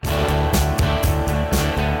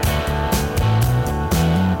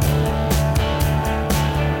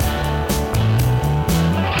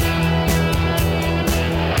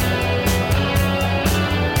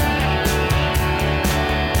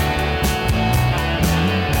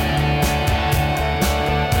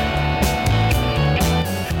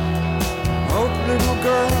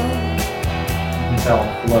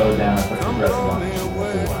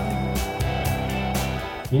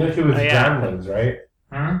know she was Groundlings, right?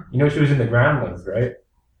 Hmm? You know she was in the Groundlings, right?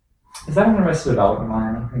 Is that an Arrested Development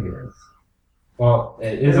line? I think it is. Well,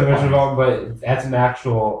 it is a Arrested Development, but that's an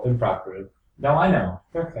actual improv group. No, I know.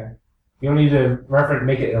 Okay. You don't need to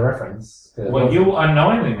make it a reference. Well, you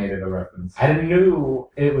unknowingly made it a reference. I didn't know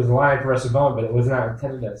it was a line for Arrested Development, but it was not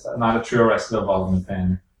intended as such. Not a true Arrested Development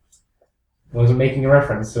fan. Wasn't making a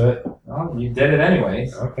reference to it. Well, you did it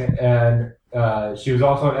anyways. Okay. And she was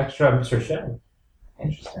also an extra on Mr. Show.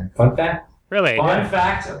 Interesting. Fun fact. Really? Fun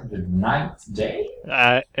fact of the ninth day?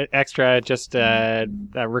 Extra, just a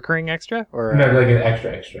recurring extra? Or No, like an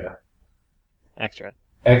extra. Extra.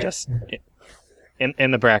 Just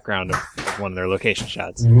in the background of one of their location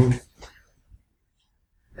shots. Mm-hmm.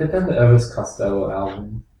 Hit them the Elvis Costello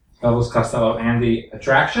album. Elvis Costello and the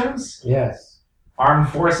Attractions? Yes. Armed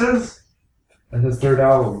Forces? That's his third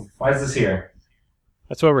album. Why is this here?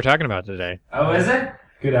 That's what we're talking about today. Oh, is it?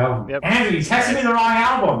 Good album. Yep. Andrew, you texted me the wrong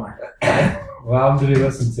album. What album did we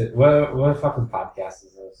listen to? What fucking podcast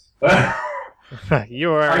is this? Are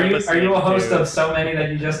you a host of so many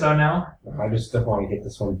that you just don't know? I just don't want to get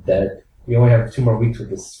this one dead. We only have 2 more weeks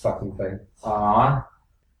with this fucking thing. Aww.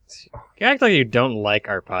 You act like you don't like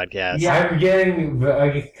our podcast. Yeah,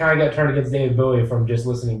 I kind of got turned against David Bowie from just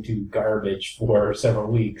listening to garbage for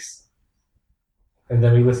several weeks. And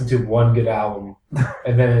then we listened to one good album.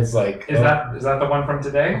 And then it's like... Is that the one from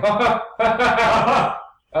today?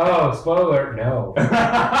 Oh, spoiler. No.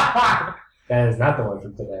 That is not the one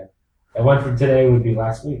from today. The one from today would be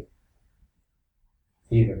last week.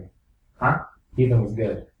 Heathen. Huh? Heathen was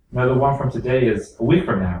good. No, the one from today is a week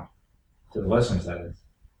from now. To the listeners, that is.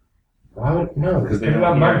 Why would... No, because they they don't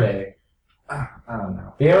on hear Monday. I don't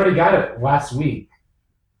know. They already got it last week.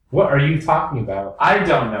 What are you talking about? I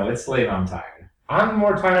don't know. It's late. I'm tired. I'm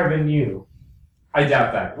more tired than you. I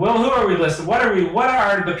doubt that. Well, who are we listening? What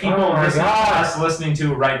are the people listening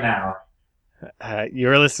to right now?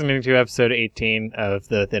 You're listening to episode 18 of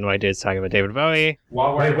the Thin White Dudes talking about David Bowie.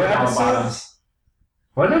 While we're what on the episodes? bottoms.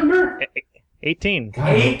 What number? 18. God,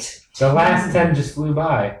 8? The last 10 just flew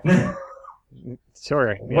by.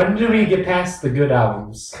 Sure. Yeah. When do we get past the good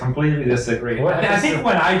albums? Completely disagree. What I think episode?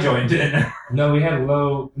 when I joined in. No, we had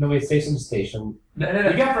low. No, we had station to station. No.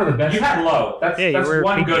 You got for the best. You had low. That's Yeah, you were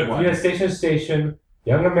one peaking. good one. You had station to station,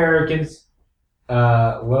 Young Americans,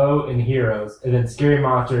 Low, and Heroes, and then Scary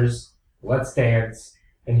Monsters, Let's Dance,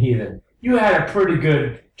 and Heathen. You had a pretty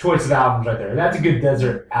good choice of albums right there. That's a good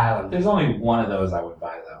desert island. There's only one of those I would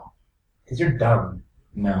buy, though. Because you're dumb.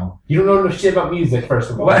 No. You don't know no shit about music,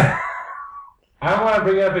 first of all. What? I don't want to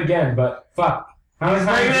bring it up again, but fuck. How many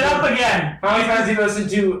Bring times it up again! How many times have you listened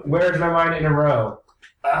to Where's My Mind in a row?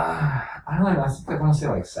 I don't know. I want to say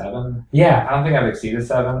like 7. Yeah. I don't think I've exceeded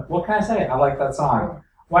 7. What can I say? I like that song.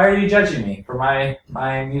 Why are you judging me for my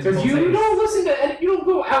musical Because you taste? don't listen to you don't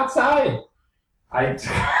go outside.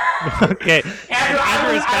 Okay.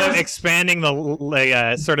 Andrew's kind of expanding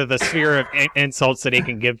the sort of the sphere of insults that he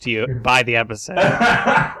can give to you by the episode.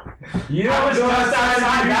 You I don't was go just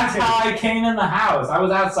outside. That's music. how I came in the house. I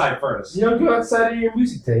was outside first. You don't go outside of your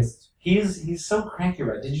music taste. He's so cranky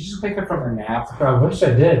right. Did you just wake up from a nap? I wish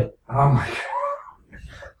I did. Oh my god.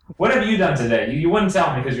 What have you done today? You wouldn't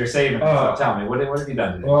tell me because you're saving it. So tell me. What have you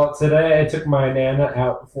done today? Well, today I took my Nana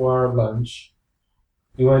out for lunch.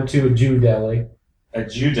 We went to a Jew deli. A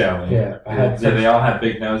Jew deli. Yeah. Do they all have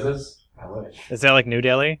big noses? I wish. Is that like New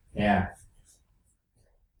Delhi? Yeah.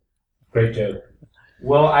 Great joke.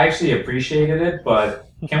 Well, I actually appreciated it, but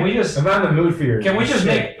can we just... I'm not in the mood for your Can we just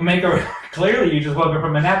shit. make a... Clearly, you just woke up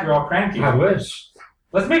from a nap. You're all cranky. I wish.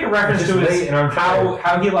 Let's make a reference It's to just his late and I'm tired.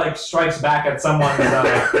 how he like strikes back at someone's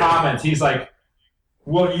comments. He's like,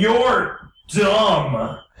 "Well, you're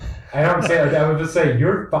dumb." I don't say it like that. I would just say,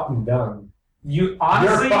 you're fucking dumb. You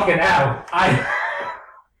honestly, You're fucking out.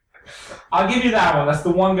 I'll give you that one. That's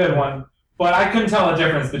the one good one. But I couldn't tell a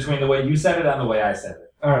difference between the way you said it and the way I said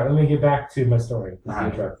it. All right, let me get back to my story.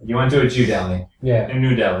 You went to a Jew deli. Yeah. In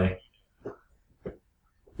New Delhi.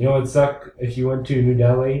 You know what'd suck if you went to New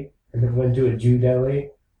Delhi and then went to a Jew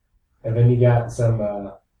deli and then you got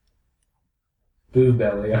some boob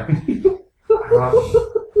belly on you.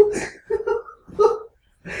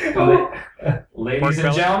 Ladies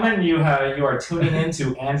and gentlemen, you are tuning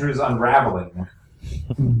into Andrew's Unraveling.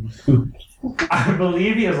 I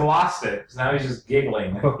believe he has lost it, because now he's just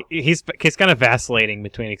giggling. He's kind of vacillating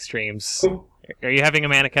between extremes. Are you having a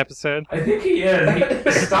manic episode? I think he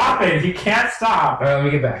is. Stop it. He can't stop. All right, let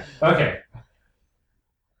me get back. Okay.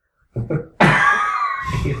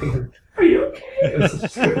 Are you okay? It was such a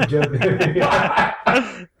stupid joke that made me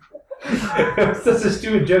laugh. It was such a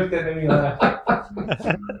stupid joke that made me laugh.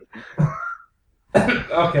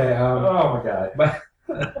 Okay, Oh my god.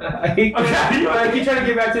 I keep trying to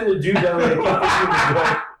get back to the Jew deli. I can't think of the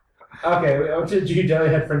joke. Okay, we went to the Jew deli,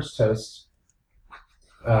 had French toast.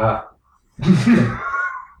 I'm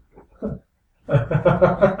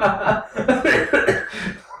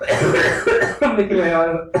making my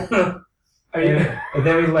own. And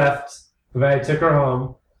then we left. But I took her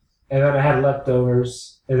home, and then I had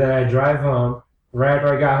leftovers, and then I drive home. Right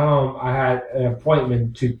after I got home, I had an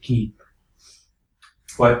appointment to keep.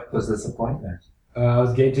 What was this appointment? I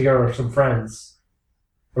was getting together with some friends.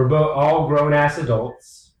 We're both all grown-ass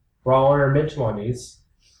adults. We're all in our mid-20s.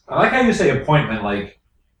 I like how you say appointment, like...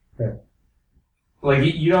 Yeah. Like,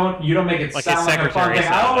 you don't make it Like sound like a fun thing.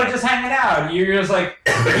 sound Oh, we're like. just hanging out. You're just like...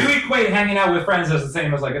 you equate hanging out with friends as the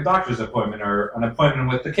same as, like, a doctor's appointment or an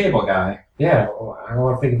appointment with the cable guy. Yeah, well, I don't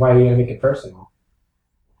want to think why you're going to make it personal.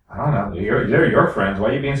 I don't know. They're your friends. Why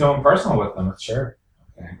are you being so impersonal with them? Sure.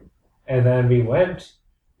 Okay. And then we went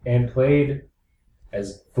and played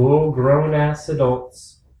as full grown-ass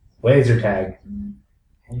adults laser tag.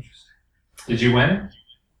 Interesting. Did you win?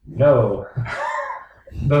 No.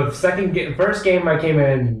 The first game I came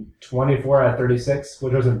in 24 out of 36,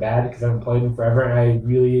 which wasn't bad because I haven't played in forever, and I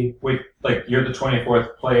really... Wait, like, you're the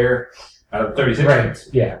 24th player out of 36? Right,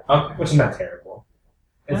 yeah. Okay. Which is not terrible.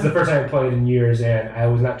 It's the first time I played in years, and I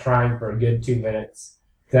was not trying for a good 2 minutes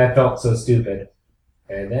because I felt so stupid.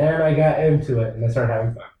 And then I got into it, and I started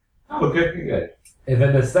having fun. Oh, good. And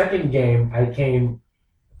then the second game, I came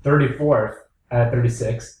 34th out of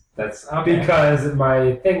 36 That's okay. because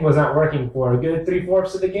my thing was not working for a good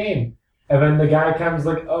 3/4 of the game. And then the guy comes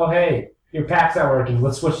like, oh, hey, your pack's not working.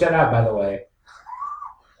 Let's switch that out, by the way.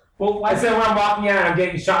 Well, I said when I'm walking out, I'm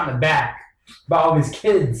getting shot in the back by all these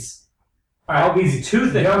kids. All these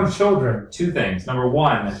young children. Two things. Number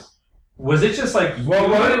one, was it just like Well,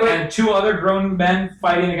 you wait. and two other grown men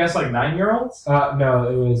fighting against like 9-year-olds? No,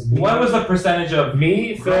 it was me. What was the percentage of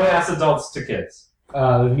Me, Phil, grown-ass adults to kids?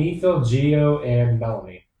 Phil, Gio, and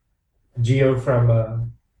Melanie. Gio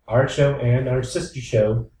from our show and our sister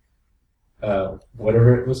show,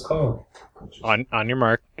 whatever it was called. On your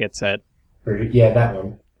mark, get set, Yeah, that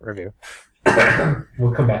one. review.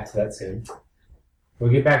 We'll come back to that soon. We'll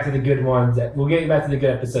get back to the good ones. We'll get back to the good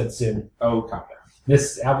episodes soon. Oh, calm down.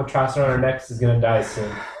 This albatross on our necks is gonna die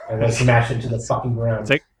soon, and then smash into the fucking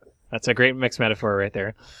ground. That's a great mixed metaphor right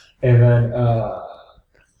there. And then,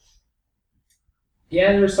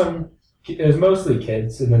 yeah, there was mostly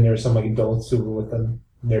kids, and then there were some like adults who were with them,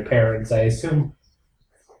 their parents, I assume.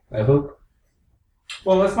 I hope.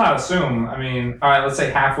 Well, let's not assume. I mean, all right, let's say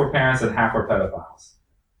half were parents and half were pedophiles.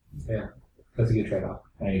 Yeah, that's a good trade-off.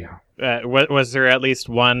 There you go. Was there at least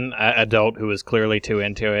one adult who was clearly too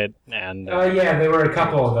into it? And Yeah, there were a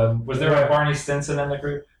couple of them. Was there a Barney Stinson in the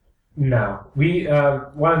group? No. We,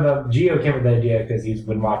 one of the, Gio came with the idea because he's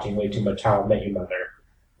been watching way too much How I Met Your Mother.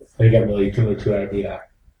 So he got really to the idea.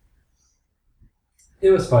 It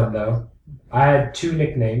was fun, though. I had 2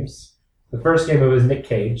 nicknames. The first game, it was Nick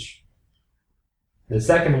Cage. The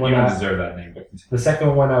second one, You don't deserve that name. But the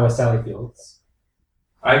second one, I was Sally Fields.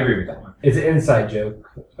 I agree with that one. It's an inside joke.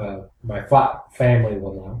 My family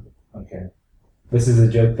will know. Okay. This is a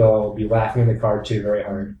joke they'll be laughing in the car too very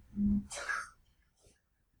hard.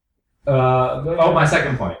 My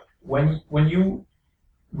second point. When you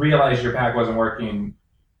realized your pack wasn't working...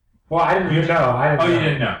 Well, I didn't know. You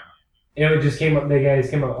didn't know. It just came up, the guys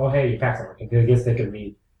came up, oh, hey, your pack's not working. I guess they could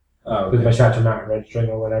read. Oh, Because my shots are not registering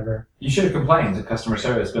or whatever. You should have complained to customer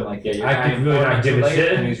service. Been like, yeah, you're I could really not give a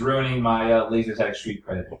shit. and he's ruining my laser tag street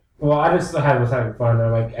credit. Well, I just was having fun.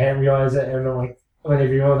 I'm like, I didn't realize it. And I'm like, when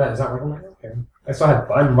if you know that it's not working, I'm like, okay. I still had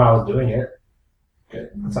fun while I was doing it.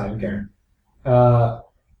 Good. That's all I didn't care.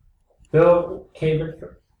 Bill came in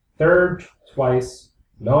third twice.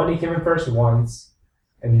 Melanie came in first once.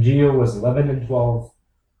 And Gio was 11 and 12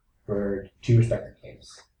 for 2 respective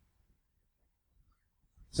games.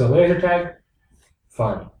 So laser tag,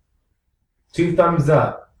 fun. 2 thumbs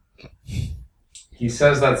up. He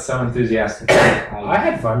says that so enthusiastic. I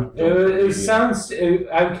had fun. I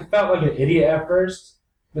felt like an idiot at first,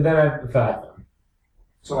 but then I felt fun.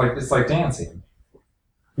 So it's like dancing.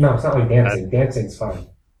 No, it's not like dancing. Dancing's fun.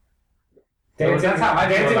 That's how I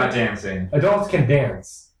feel dancing- about dancing. Adults can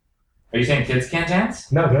dance. Are you saying kids can't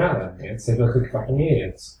dance? No, they're not allowed to dance. They look like fucking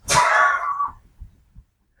idiots.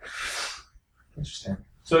 Interesting.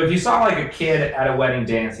 So if you saw like a kid at a wedding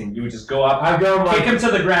dancing, you would just go up, I'd go kick like, him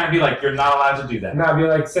to the ground, and be like, "You're not allowed to do that." and I'd be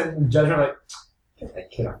like sitting judgment like, get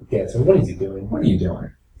that kid off the dance. What is he doing? What are you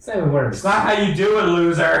doing? It's not even wearing. It's not how you do it,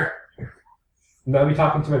 loser. No, I'd be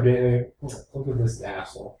talking to my baby. Look at this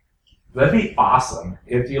asshole. That'd be awesome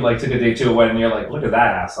if you like took a date to a wedding and you're like, look at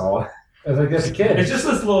that asshole. I was like, that's a kid. It's just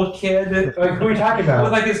this little kid Like, who are you talking about?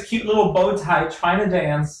 with like his cute little bow tie trying to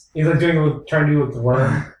dance. He's like trying to do with the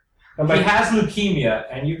worm. I'm He like, has leukemia,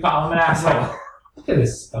 and you call him an asshole. look at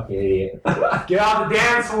this fucking idiot. Get off the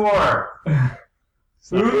dance floor!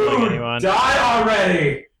 It's not fooling anyone. Die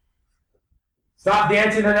already! Stop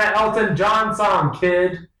dancing to that Elton John song,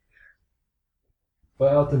 kid!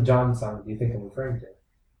 What Elton John song do you think I'm referring to?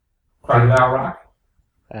 Crocodile Rock?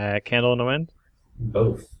 Candle in the Wind?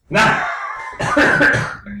 Both. Nah!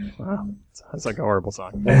 Wow. That's like a horrible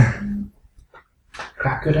song.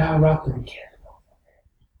 Crocodile Rock with the kid.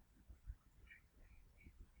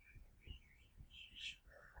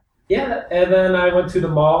 Yeah, and then I went to the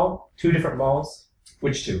mall, 2 different malls.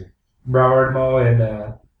 Which two? Broward Mall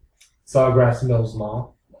and Sawgrass Mills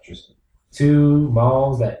Mall. Interesting. 2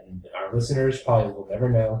 malls that our listeners probably will never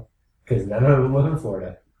know because none of them live in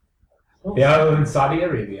Florida. They all live in Saudi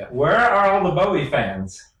Arabia. Where are all the Bowie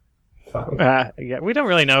fans? Yeah, we don't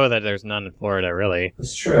really know that there's none in Florida, really.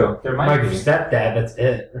 It's true. There might My be. stepdad, that's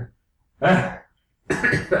it. I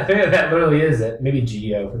think that literally is it. Maybe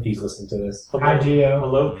Gio, if he's listening to this. Hi, Gio.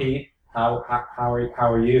 Hello, Pete. How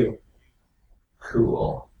are you?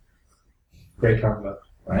 Cool. Great combo.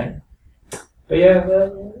 Right? But yeah,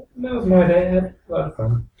 that was my day. I had a lot of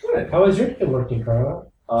fun. Good. How was your day working,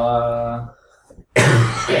 Carlo?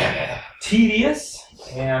 Tedious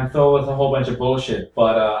and filled with a whole bunch of bullshit.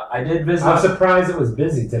 But I did visit. I'm surprised it was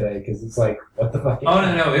busy today because it's like, what the fuck? Oh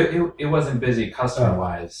no, it wasn't busy customer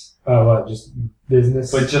wise, Oh, what? Just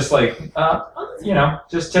business? but just like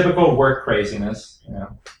just typical work craziness.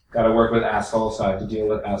 Got to work with assholes, so I have to deal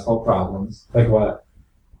with asshole problems. Like what?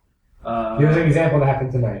 Give us an example that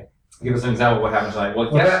happened tonight. Give us an example of what happened tonight. Well,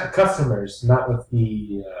 Well, yes, not customers, not with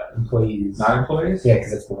the employees. not employees. Yeah,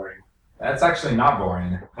 because it's boring. That's actually not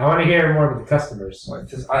boring. I want to hear more about the customers.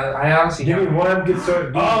 I honestly Give me can't. one good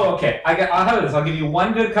story. Oh, okay. I'll have this. I'll give you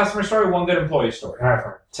one good customer story, one good employee story. All right,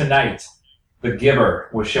 fine. Tonight, The Giver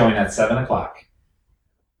was showing at 7:00.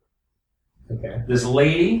 Okay. This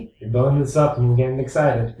lady, You're blowing this up and I'm getting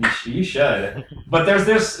excited. you should, but there's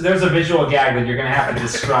a visual gag that you're gonna have to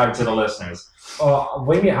describe to the listeners. Oh,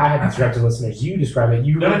 wait a minute. I had to describe to listeners. You describe it.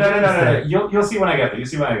 No. You'll see when I get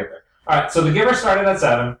there. All right. So The Giver started at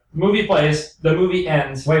 7. Movie plays. The movie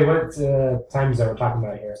ends. Wait, what time zone we're talking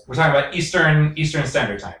about here? We're talking about Eastern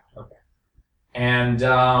Standard Time. Okay. And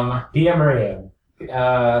PM or AM?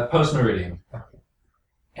 post meridian.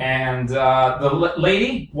 And the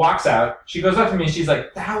lady walks out. She goes up to me and she's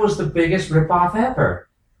like, "That was the biggest ripoff ever."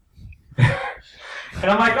 And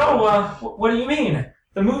I'm like, "Oh, what do you mean?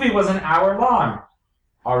 The movie was an hour long."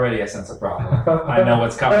 Already I sense a problem. I know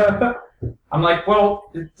what's coming. I'm like,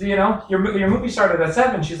 "Well, your movie started at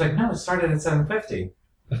 7." She's like, "No, it started at 7:50."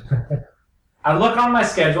 I look on my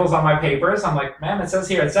schedules, on my papers. I'm like, "Ma'am, it says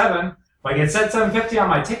here at 7. Like, it said 7:50 on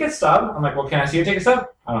my ticket stub." I'm like, "Well, can I see your ticket stub?"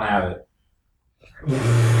 "I don't have it."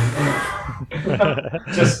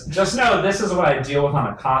 just know this is what I deal with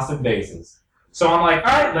on a constant basis. So I'm like,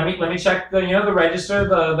 all right, let me check the the register,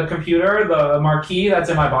 the computer, the marquee that's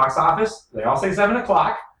in my box office. They all say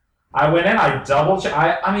 7:00. I went in, I double check.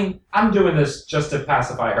 I mean, I'm doing this just to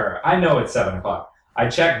pacify her. I know it's 7:00. I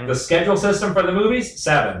checked the schedule system for the movies,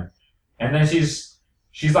 7. And then she's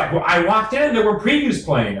like, "Well, I walked in and there were previews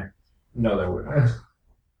playing." No, there were not.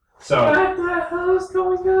 So What the hell is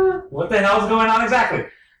going on? what the hell's going on exactly?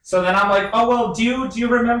 So then I'm like, "Oh well, do you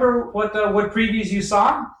remember what previews you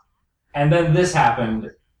saw?" And then this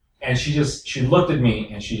happened, and she looked at me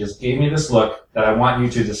and she just gave me this look that I want you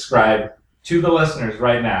to describe to the listeners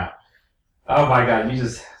right now. Oh my God, you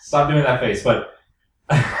just stop doing that face. But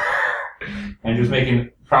Andrew's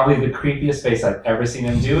making probably the creepiest face I've ever seen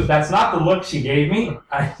him do. That's not the look she gave me.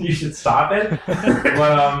 You should stop it.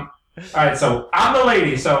 But all right, so I'm the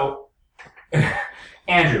lady. So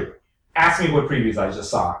Andrew, ask me what previews I just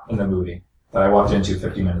saw in the movie that I walked into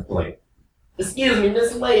 50 minutes late. Excuse me,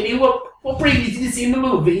 Miss Lady, what previews did you see in the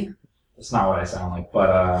movie? It's not what I sound like, but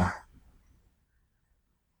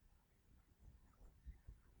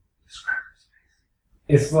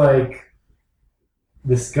It's like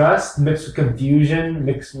disgust mixed with confusion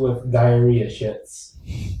mixed with diarrhea shits.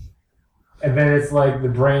 And then it's like the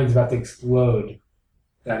brain's about to explode.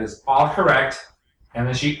 that is all correct. And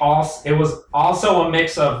then it was also a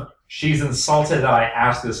mix of she's insulted that I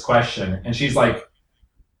asked this question, and she's like,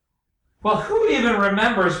 "Well, who even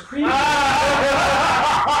remembers previews?"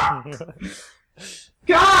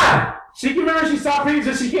 God! She can remember she saw previews,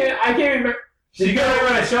 but I can't remember. She got to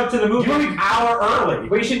when I show up to the movie an hour early.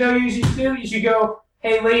 What you should know you should do? You should go,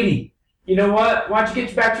 "Hey lady, you know what? Why don't you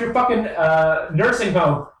get back to your fucking nursing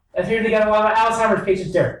home? I hear they got a lot of Alzheimer's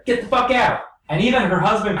patients there. Get the fuck out." And even her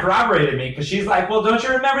husband corroborated me because she's like, well, don't you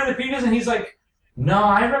remember the previews? And he's like, no,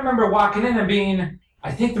 I remember walking in and being,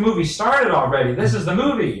 I think the movie started already. This is the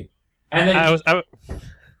movie. And then I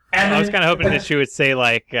was kind of hoping that she would say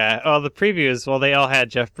like, "Oh, the previews. Well, they all had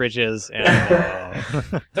Jeff Bridges." And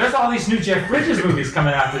there's all these new Jeff Bridges movies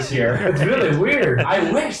coming out this year. It's really weird.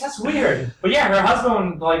 I wish. That's weird. But yeah, her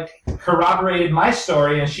husband like corroborated my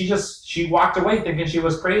story, and she walked away thinking she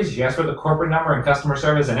was crazy. She asked for the corporate number and customer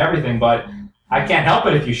service and everything, but I can't help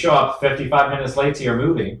it if you show up 55 minutes late to your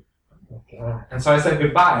movie. Okay. And so I said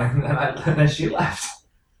goodbye, and then she left.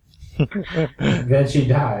 Then she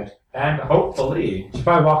died. And hopefully, She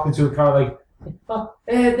probably walked into a car like, oh,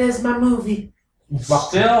 there's my movie.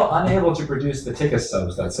 still unable to produce the ticket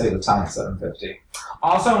stubs that say the time 7:50.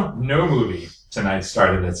 Also, no movie tonight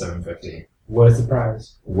started at 7:50. What a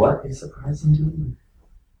surprise. What is surprising to you?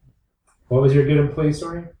 What was your good employee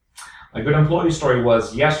story? A good employee story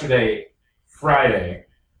was yesterday, Friday.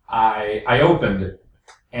 I opened,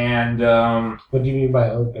 and What do you mean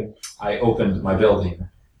by open? I opened my building.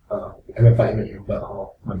 I thought you meant your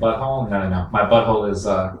butthole. My butthole? No. My butthole is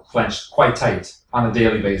clenched quite tight on a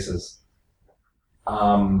daily basis.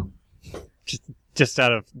 just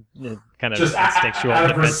out of kind of Just instinctual out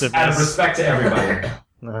of defensiveness. respect to everybody.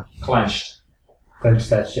 Uh, Clenched. Clench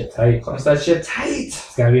that shit tight. Clench that shit tight.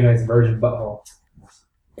 It's gotta be a nice virgin butthole.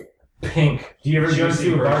 Pink. Do you ever go Juicy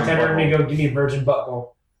to a virgin bartender and you butthole. go, give me a virgin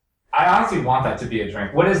butthole? I honestly want that to be a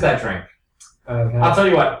drink. What is that drink? Okay. I'll tell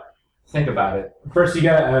you what. Think about it. First, you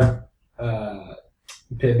gotta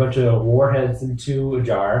you put a bunch of warheads into a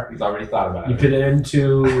jar. He's already thought about You it. put it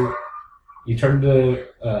into. You turn the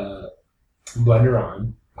blender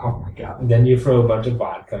on. Oh my god. And then you throw a bunch of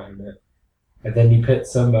vodka in it. And then you put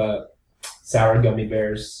some sour gummy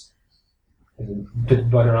bears. And then put the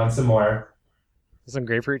butter on some more. some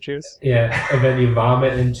grapefruit juice. Yeah. And then you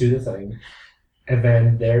vomit into the thing. And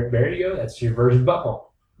then there you go. That's your virgin butthole.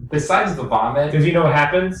 Besides the vomit, Because you know what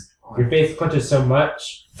happens? Your face clenches so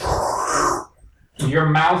much. your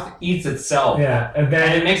mouth eats itself. Yeah. And And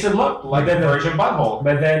then it makes it look like a then virgin butthole.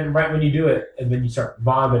 But then, right when you do it, and then you start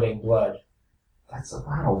vomiting blood. That's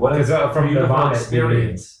wow. What a 'Cause, from the beautiful vomit,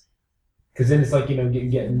 experience. Because then it's like,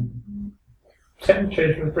 getting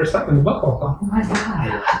penetrated for the first time in the butthole. Oh my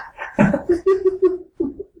god.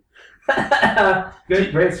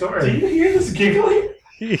 Great Do story. you hear this giggling?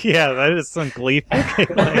 Yeah, that is some gleeful.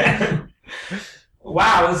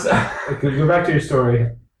 Wow. This, Okay, go back to your story.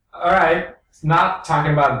 all right. Not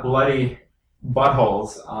talking about bloody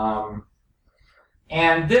buttholes.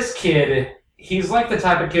 And this kid, he's like the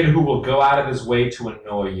type of kid who will go out of his way to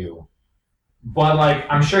annoy you. But, like,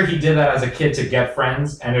 I'm sure he did that as a kid to get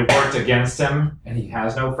friends, and it worked against him, and he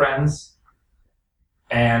has no friends.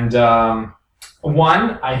 And,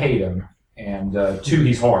 one, I hate him. And, two,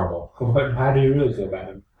 he's horrible. How do you really feel about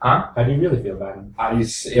him? Huh? How do you really feel about him?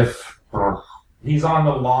 He's on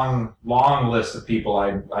the long list of people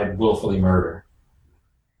I'd willfully murder.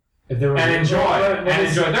 If there was And a- enjoy. What is- And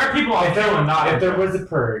enjoy. There are people I'll If kill and not if there enjoy. was a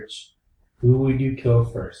purge, who would you kill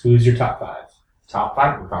first? Who's your top five? Top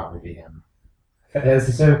 5 would probably be him. Him.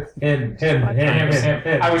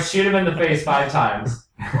 I would shoot him in the face 5 times.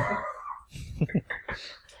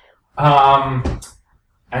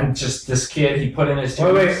 And just this kid, he put in his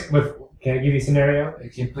Wait. Can I give you a scenario?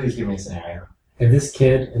 Please give me a scenario. If this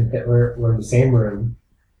kid and Hitler were in the same room,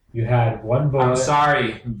 you had one bullet. I'm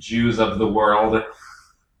sorry, Jews of the world.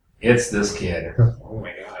 It's this kid. Oh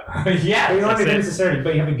my god. Yeah. You don't have to that's it. finish the story,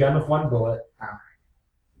 but you have a gun with one bullet.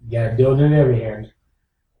 You got a dildo in every hand.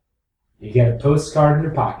 You got a postcard in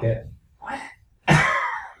your pocket. What?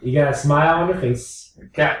 You got a smile on your face.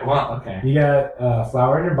 Okay, well, okay. You got a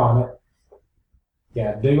flower in your bonnet. You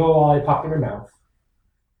got a big old lollipop in your mouth.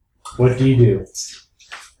 What do you do?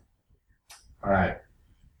 All right.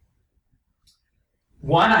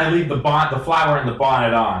 One, I leave the flower in the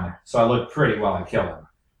bonnet on, so I look pretty while I kill him.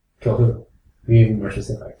 Kill who? Be even more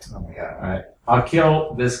specific. Oh my god! All right, I'll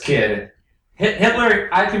kill this kid. Hitler,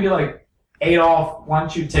 I can be like, Adolf, why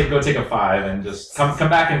don't you go take a 5 and just come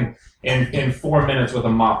back in 4 minutes with a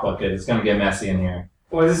mop bucket. It's gonna get messy in here.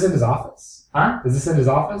 Well, is this in his office? Huh? Is this in his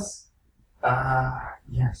office?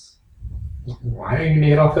 Yes. Why are you in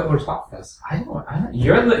Adolf Hitler's office? I don't.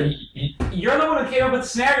 You're the one who came up with the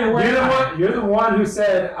scenario. Where You're the one who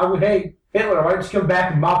said, "Hey Hitler, why don't you come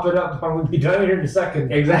back and mop it up? I'm gonna be done here in a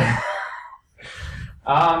second." Exactly.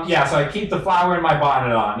 Yeah, so I keep the flower in my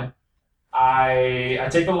bonnet on. I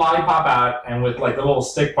take the lollipop out, and with like the little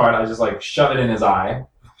stick part, I just like shove it in his eye.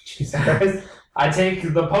 Jesus Christ. I take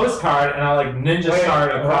the postcard and I like ninja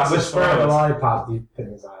start across which his part of the throat. lollipop do you put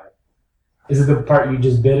in his eye? Is it the part you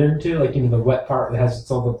just bit into? Like, the wet part that has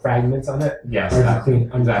all the fragments on it? Yes, Or is it that,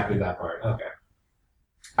 clean? exactly that part. Okay.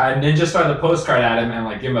 I ninja star the postcard at him and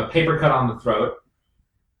like give him a paper cut on the throat.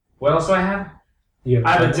 What else do I have?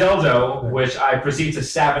 I have a dildo, which I proceed to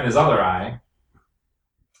stab in his other eye.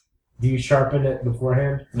 Do you sharpen it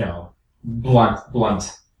beforehand? No.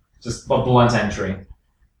 Blunt. Just a blunt entry.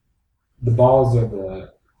 The balls or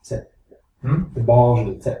the tip? The balls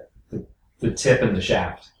or the tip? The tip and the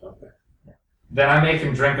shaft. Okay. Then I make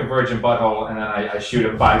him drink a virgin butthole, and then I shoot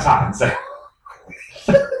him 5 times.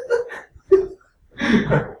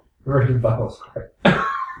 Virgin butthole.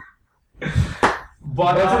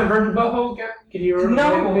 But Was it a virgin butthole? Can you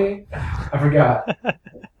remember me? I forgot.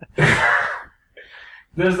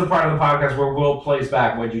 This is the part of the podcast where Will plays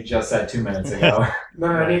back what you just said 2 minutes ago. No,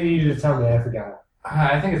 I needed you to tell me. I forgot.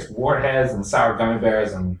 I think it's warheads and sour gummy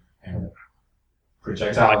bears and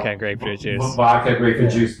projectile. Vodka and grapefruit juice. Vodka,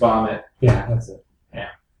 grapefruit juice, vomit. Yeah, that's it.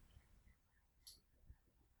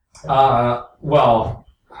 Well,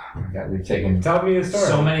 oh my God, we've taken Tell me a story.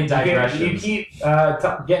 so many digressions. You keep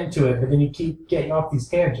getting to it, but then you keep getting off these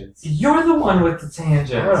tangents. You're the one with the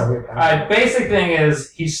tangents. Oh, Alright, basic thing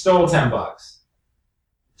is he stole $10.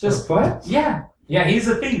 Just what? Yeah, he's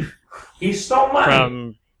a thief. He stole money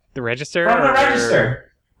From the register? from the or-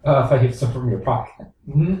 register. I thought you stole from your pocket.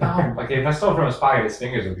 No, like if I stole from his pocket, his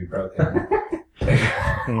fingers would be broken.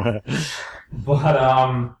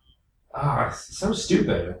 But so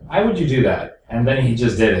stupid. Why would you do that? And then he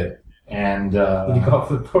just did it. And Did you call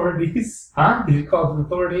for the authorities? huh? Did you call for the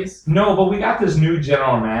authorities? No, but we got this new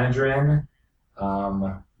general manager in.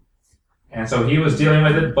 And so he was dealing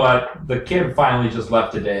with it, but the kid finally just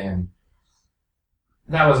left today, and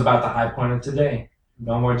that was about the high point of today.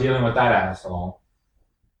 No more dealing with that asshole.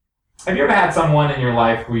 Have you ever had someone in your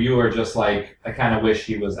life who you are just like, I kind of wish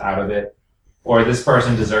he was out of it? Or this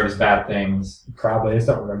person deserves bad things? Probably. I just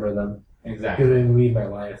don't remember them. Exactly. Because they leave my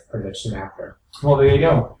life pretty much soon after. Well, there you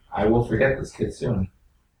go. I will forget this kid soon.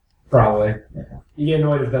 Probably. Yeah. You get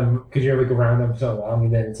annoyed with them because you're like around them so long,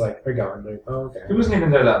 and then it's like, they're gone. Like, oh, okay. He wasn't even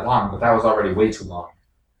there that long, but that was already way too long.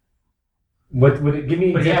 What would it give me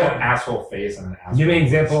an But he had example? an asshole face and an asshole Give me an voice.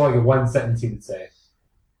 example, like a one sentence you would say.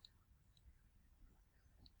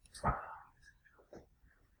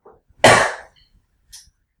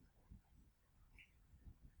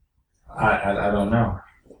 I don't know.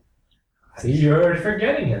 See, you're already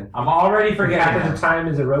forgetting him. I'm already Forgetting forgetting the him. time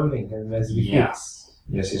is eroding him as we speak.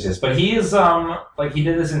 Yes. But he is like he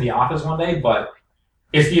did this in the office one day, but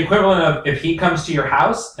it's the equivalent of if he comes to your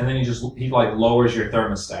house and then he like lowers your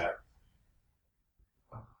thermostat.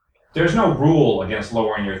 There's no rule against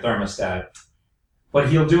lowering your thermostat, but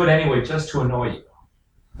he'll do it anyway just to annoy you.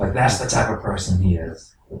 Like that's the type of person he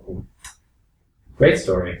is. Great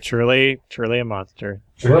story. Truly a monster.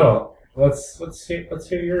 Well, let's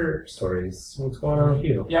hear your stories. What's going on with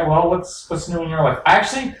you? Yeah, well, what's new in your life?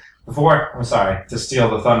 Actually, I'm sorry to steal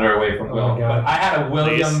the thunder away from Oh Will, my God. but I had a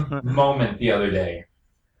William Please. moment the other day.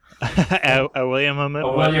 a William moment?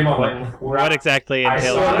 A William moment. What exactly I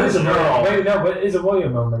entails saw What this is a girl. Wait, no, but it is a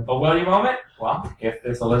William moment. A William moment? Well,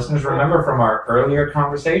 if the listeners remember from our earlier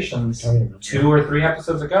conversations, 2 or 3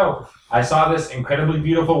 episodes ago, I saw this incredibly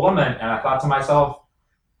beautiful woman, and I thought to myself,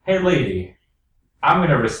 hey, lady, I'm going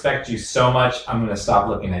to respect you so much, I'm going to stop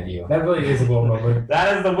looking at you. That really is a Will moment.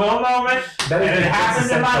 That is the Will moment, That is and it the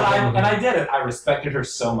happened in my quintessential life, Will and moment. I did it. I respected her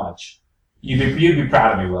so much. You'd be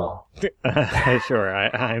proud of me, Will. Sure,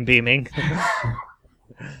 I'm beaming.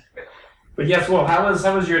 But yes, Will, how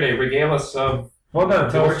was your day? Regale us of Well, no,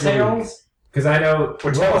 tell your us your week. tales, Because I know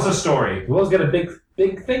or tell us a story. Will's got a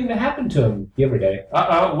big thing that happened to him the other day.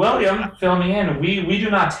 William, fill me in. We do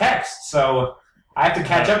not text, so I have to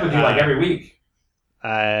catch up with you like every week.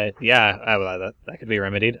 Well, that could be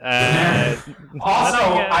remedied. Also,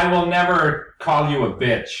 nothing, I will never call you a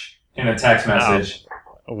bitch in a text message.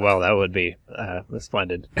 Well, that would be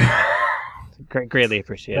splendid. Greatly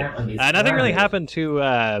appreciate it. Nothing really happened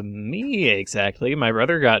to me exactly. My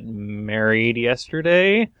brother got married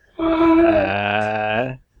yesterday.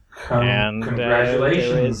 And,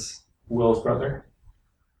 Congratulations, Will's brother.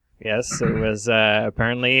 Yes, it was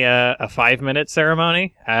apparently a 5-minute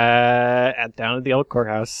ceremony down at the old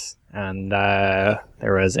courthouse. And there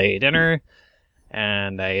was a dinner,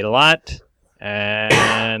 and I ate a lot.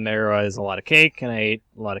 And there was a lot of cake, and I ate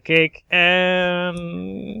a lot of cake, and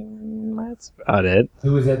that's about it.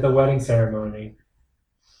 Who was at the wedding ceremony?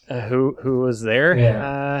 Who was there?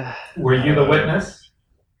 Yeah. Were you the witness?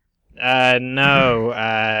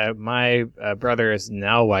 No. My brother's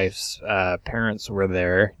now wife's parents were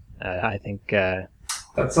there. I think.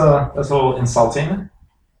 That's a little insulting.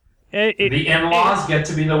 The in-laws get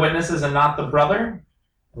to be the witnesses and not the brother?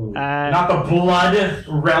 Not the blood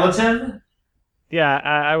relative? Yeah,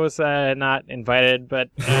 I was not invited, but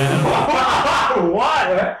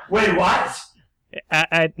What? Wait, what?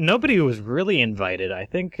 nobody was really invited. I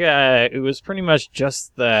think it was pretty much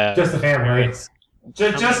just the family. parents.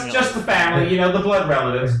 Just the family, the blood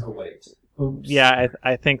relatives. Oh, wait. Oops. Yeah,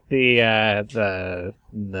 I think the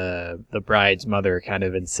bride's mother kind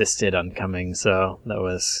of insisted on coming, so that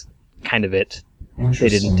was kind of it. They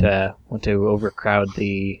didn't want to overcrowd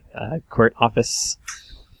the court office.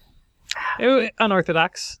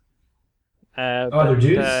 Unorthodox. They're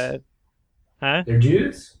Jews? Huh? They're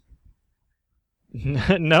Jews?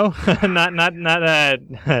 No,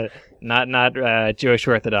 not Jewish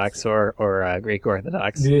Orthodox or Greek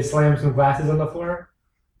Orthodox. Did they slam some glasses on the floor?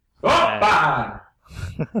 That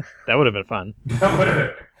That would have been fun. That would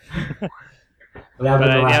have been. Well, that would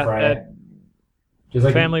have been last Friday. Just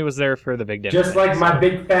like Family was there for the big dinner. Just like my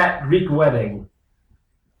big fat Greek wedding.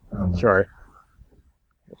 Sure.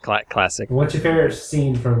 Classic. What's your favorite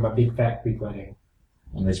scene from a big fat Greek wedding?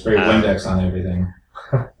 And they spray Windex on everything.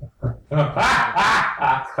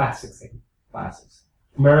 Classic scene. Classics.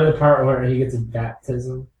 Remember the part where he gets his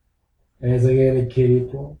baptism? And he's like in a kiddie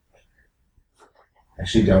pool?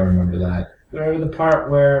 Actually, don't remember that. Remember the part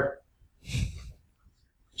where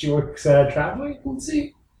she works at a travel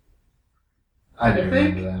agency? I didn't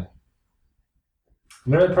think- remember that.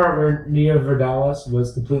 Remember the part where Nia Vardalos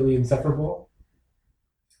was completely insufferable?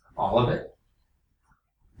 All of it?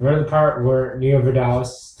 Remember the part where Nia Vardalos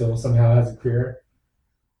still somehow has a career?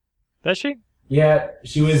 Does she? Yeah,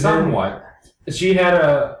 she was Somewhat. She had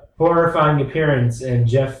a horrifying appearance in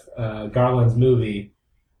Jeff Garland's movie,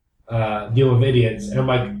 Deal with Idiots. And I'm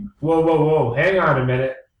like, whoa, hang on a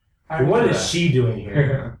minute. What is she doing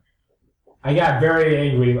here? I got very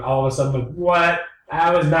angry all of a sudden. Like, what?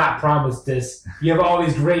 I was not promised this. You have all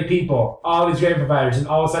these great people, all these great providers, and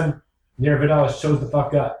all of a sudden, Nia Vardalos shows the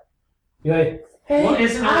fuck up. You're like, hey, Well,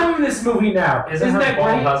 I'm in this movie now. Isn't her that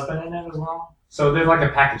bald great? husband in it as well? So there's like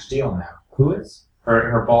a package deal now. Who is?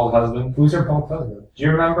 Her bald husband. Who's her bald husband? Do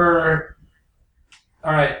you remember?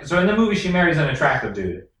 All right. So in the movie, she marries an attractive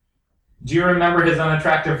dude. Do you remember his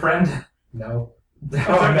unattractive friend? No.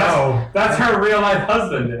 That's her real life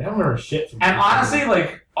husband. I don't remember shit. From And this honestly, movie.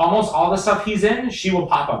 like almost all the stuff he's in, she will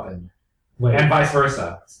pop up in, Wait, and vice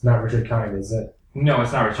versa. it's not Richard Kind, is it? No,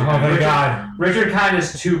 it's not Richard. Oh Kind. my Richard, god. Richard Kind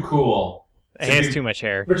is too cool. He has too much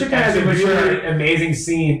hair. Richard Kind has a Super really sure. amazing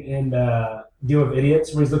scene in Deal with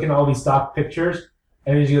Idiots where he's looking at all these stock pictures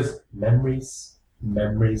and he just goes,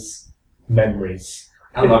 memories.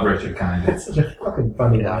 I love Richard Kind. That's such a fucking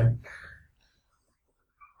funny Yeah. line.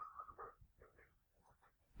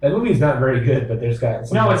 That movie's not very good, but there's got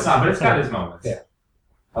some. No, it's not, but it's got his moments. Yeah.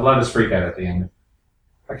 I love his freak out at the end.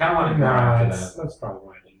 I kind of want to go after that's probably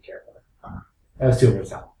why I didn't care for it. That was too over the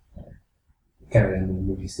top. Kind of ended the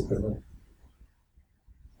movie stupidly.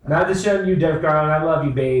 Not to show you, Jeff Garland. I love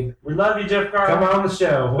you, babe. We love you, Jeff Garland. Come on the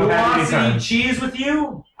show. Who We'll have wants you to anytime. eat cheese with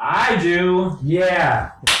you? I do.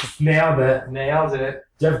 Yeah. Nailed it. Nailed it.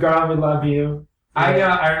 Jeff Garland, we love you.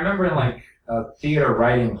 I remember in like a theater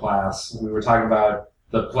writing class, we were talking about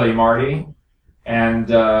the play Marty, and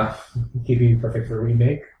He'd be perfect for a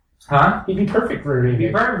remake. huh? He'd be perfect for a It'd be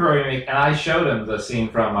remake. perfect for a remake, and I showed him the scene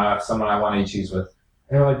from Someone I Want to Eat Cheese With.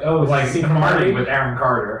 And they're like, oh, is Like this a scene from Marty Marty? with Aaron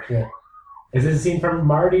Carter. Is this a scene from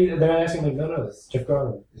Marty? They're asking, like, no, this is Jeff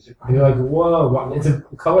Garland. And you're like, whoa, wow, it's a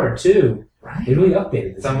color, too. Right? They really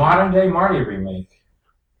updated It's this. a modern day Marty remake.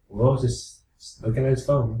 Will's just looking at his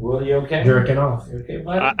phone. Will, you okay? Jerking off. You okay,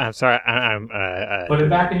 buddy? I'm sorry. I'm Put it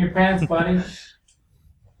back in your pants, buddy.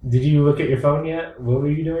 Did you look at your phone yet? What were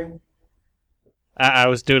you doing? I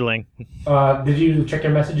was doodling. Did you check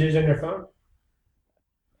your messages on your phone?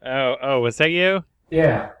 Oh, was that you?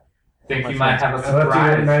 Yeah. Think My you might have a I left you a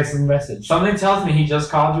surprise. nice message. Something tells me he just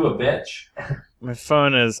called you a bitch. My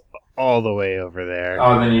phone is all the way over there.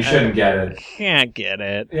 Oh, then you shouldn't get it. Can't get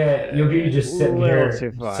it. Yeah, you'll be just sitting Little here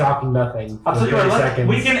too far. talking nothing. I'll for tell you 30 what, seconds.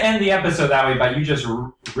 we can end the episode that way by you just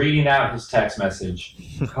reading out his text message.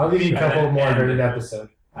 I'll give you a couple And more then- during the episode.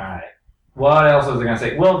 Alright. What else was I going to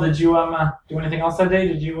say? Will, did you do anything else that day?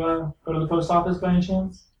 Did you go to the post office by any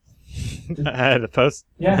chance? The post?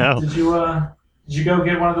 Yeah. No. Did you go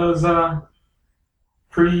get one of those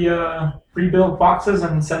pre-built boxes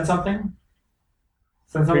and send something?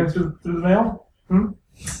 Send something through the mail?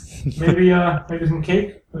 Maybe some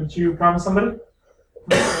cake? Did you promise somebody?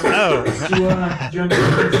 Oh. Did you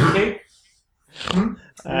get some cake?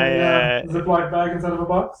 I Ziploc bag inside of a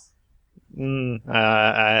box?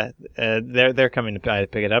 they're coming to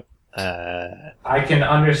pick it up. I can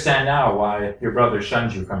understand now why your brother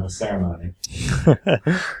shunned you from the ceremony.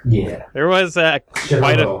 Yeah. There was All right.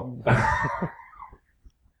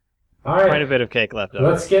 quite a bit of cake left over.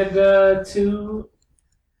 Let's get to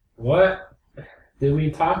what did we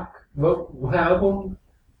talk? What album?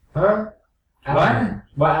 Huh? Album.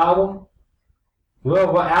 What album?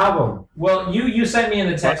 Well, what album? Well, you sent me in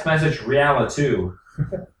the text message Riala 2.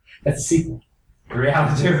 That's a sequel.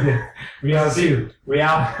 Riala 2. Rihanna 2.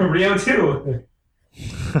 Rio 2.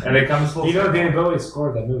 And it comes full You know circle. David Bowie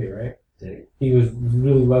scored that movie, right? Did He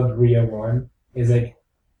really loved Rio 1. He's like,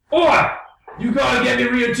 "Oh, you gotta get me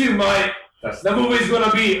Rio 2, mate. That's The movie's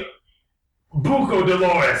gonna be Buco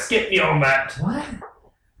Dolores. Get me on that." what?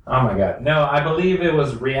 Oh my god. No, I believe it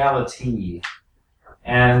was Reality.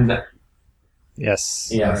 And Yes,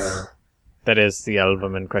 yes. that is the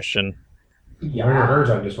album in question. Werner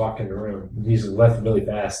Herzog just walked in the room. He's left really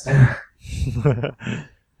fast.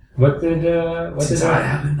 What did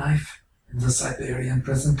have a knife in the Siberian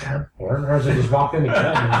prison camp? Werner Herzog just walked in again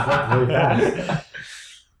and just left really fast.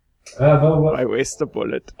 But what? I waste a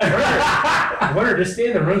bullet. Werner, just stay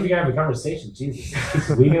in the room if you can have a conversation. Jesus.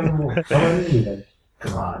 Keep leaving him. Leaving.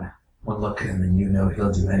 Come on. One look at him and you know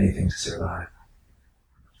he'll do anything to survive.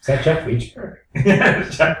 Is that Jeff Reacher?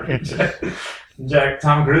 Jack,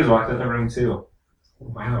 Tom Cruise walked in the room too.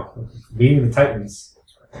 Wow. Beating the Titans.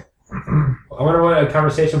 I wonder what a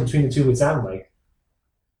conversation between the two would sound like.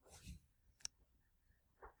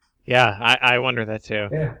 Yeah, I wonder that too.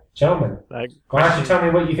 Yeah. Gentlemen, Like, why don't you tell me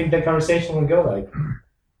what you think that conversation would go like?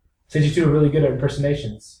 Since you two are really good at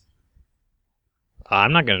impersonations.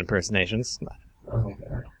 I'm not good at impersonations. Oh my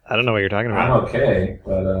god. I don't know what you're talking I'm about. okay,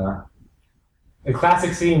 but A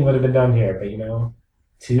classic scene would have been done here, but you know,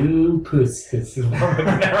 two pussies is what we're looking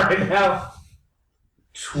at right now.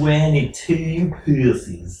 22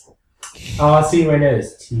 pussies. All I see right now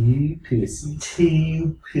is two pussies.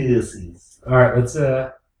 2 pussies. Alright, let's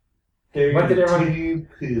what did everyone- 2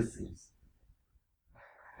 pussies.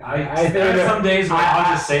 I There are think some days where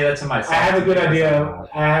I'll just say that to myself. I have a good idea.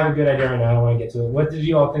 I have a good idea right now. I want to get to it. What did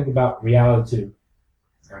you all think about Reality 2?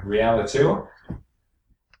 Reality 2?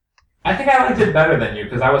 I think I liked it better than you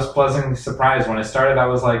because I was pleasantly surprised when it started. I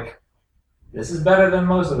was like, this is better than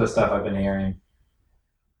most of the stuff I've been hearing.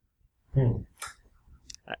 No.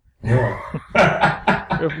 Hey,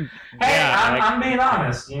 Yeah, I'm being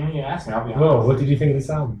honest. You asked me, I'll be honest. Whoa, what did you think of this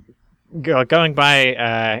album? Going by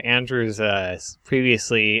Andrew's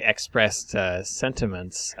previously expressed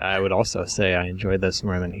sentiments, I would also say I enjoyed this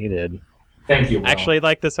more than he did. Thank you, Will. Actually,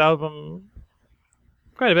 like this album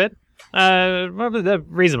quite a bit. A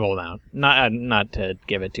reasonable amount. Not to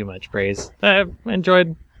give it too much praise. I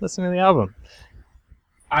enjoyed listening to the album.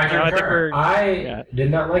 I I think concur. I Yeah.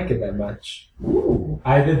 did not like it that much. Ooh.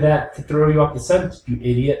 I did that to throw you off the scent, you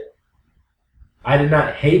idiot. I did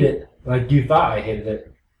not hate it like you thought I hated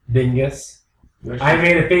it, dingus. I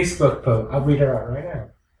made a Facebook post. I'll read it out right now.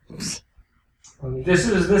 This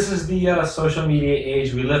is the social media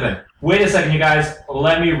age we live in. Wait a second, you guys.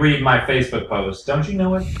 Let me read my Facebook post. Don't you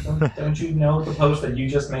know it? Don't you know the post that you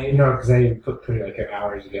just made? No, because I put it like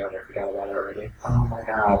hours ago and I forgot about it already. Oh my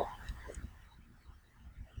god.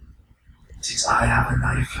 Since I have a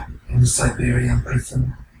knife in the Siberian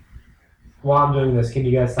prison. While I'm doing this, can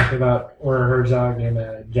you guys talk about Werner Herzog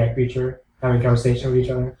and Jack Reacher having a conversation with each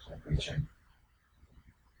other?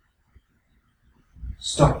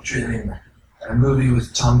 Stop drilling. A movie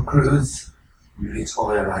with Tom Cruise. You hit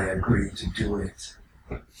oil, I agree to do it.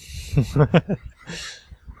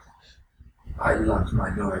 I love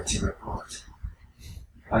Minority Report.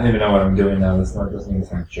 I don't even know what I'm doing now. This doesn't even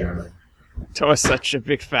sound German. I was such a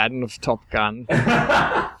big fan of Top Gun.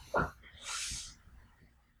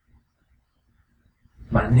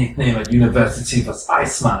 My nickname at university was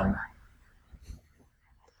Iceman.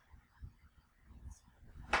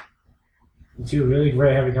 You two are really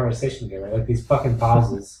great having a conversation together. I like these fucking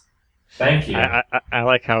pauses. Thank you. I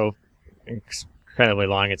like how incredibly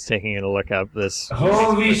long it's taking you to look up this.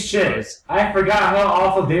 Holy shit! I forgot how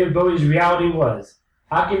awful David Bowie's Reality was.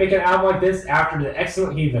 How can you make an album like this after The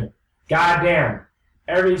Excellent Heathen? Goddamn.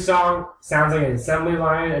 Every song sounds like an assembly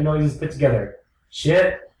line and noises put together.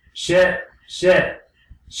 Shit, shit, shit,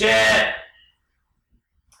 shit!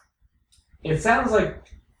 It sounds like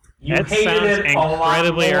you That hated sounds it a lot more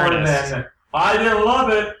incredibly earnest. than I didn't love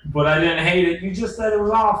it, but I didn't hate it. You just said it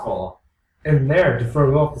was awful. And there, to throw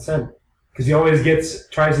you off the scent. Because he always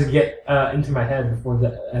tries to get into my head before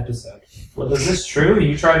the episode. Well, is this true?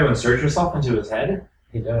 You try to insert yourself into his head?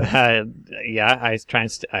 He does. Yeah, I try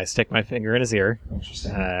and I stick my finger in his ear.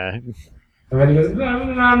 Interesting. And then he goes, no,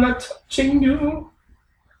 I'm not touching you.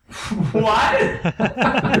 What?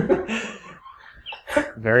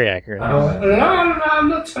 Very accurate. I'm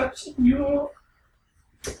not touching you.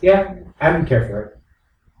 Yeah, I didn't care for it.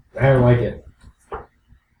 I didn't like it.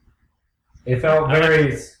 It felt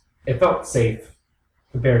it felt safe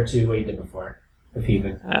compared to what he did before with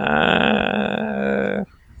Heathen. I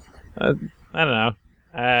don't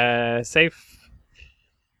know. Safe.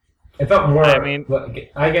 It felt more. I mean-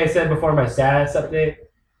 like I said before, my status update.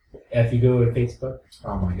 If you go to Facebook,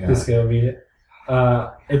 Oh my god. just go read it.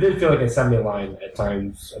 It did feel like a semi-line at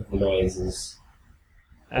times of the noises.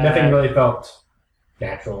 Nothing really felt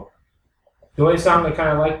natural. The only song I kind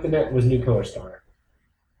of liked in it was New Killer Star.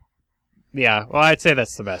 Yeah, well, I'd say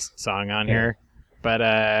that's the best song on Yeah. here. But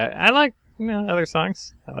I like other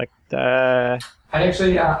songs. I liked. I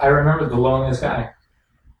actually, I remember The Loneliest Guy.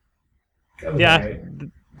 That was Yeah. alright.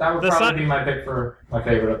 That would The probably song- be my pick for my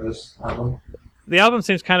favorite of this album. The album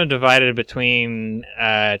seems kind of divided between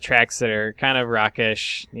tracks that are kind of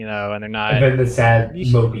rockish, and they're not. And then the sad,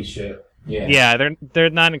 mopey shit. Yeah. Yeah, they're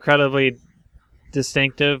not incredibly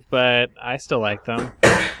distinctive, but I still like them.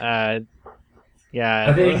 Yeah,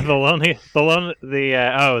 I think- what's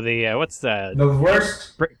the The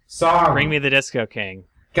worst Br- song. Bring Me the Disco King?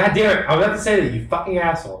 God damn it! I was about to say that, you fucking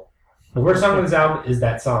asshole. The worst song on this album is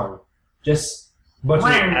that song. Just bunch of.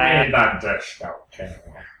 that disco king.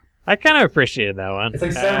 I kind of appreciated that one. It's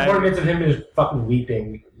like 7 more minutes of him just fucking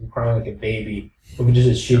weeping and crying like a baby with just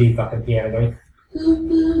a shitty fucking piano going.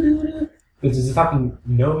 This is fucking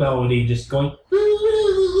no melody, just going for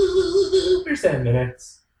 7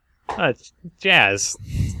 minutes. It's jazz.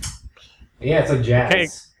 Yeah, it's like jazz. Okay.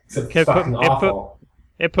 Except Okay, fucking it put- awful.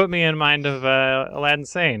 It put me in mind of Aladdin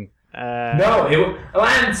Sane. No,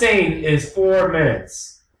 Aladdin Sane is 4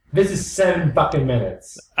 minutes. This is 7 fucking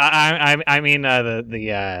minutes. I mean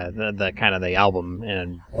the kind of the album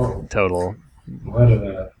in Oh, total. what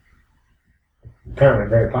a apparently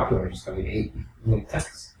very popular. Just like 8 minute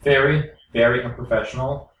text. Very, very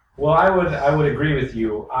unprofessional. Well, I would agree with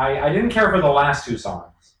you. I didn't care for the last 2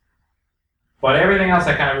 songs, but everything else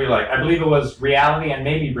I kind of really liked. I believe it was Reality and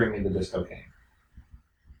maybe Bring Me the Disco King.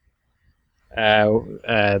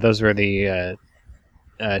 Those were the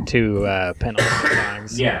 2 penultimate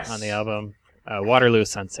songs Yes. on the album. Waterloo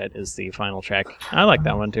Sunset is the final track. I like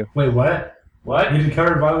that one too. Wait, what? What? You did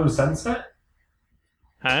cover Waterloo Sunset?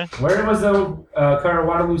 Huh? Where was the cover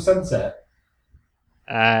Waterloo Sunset?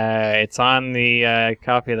 It's on the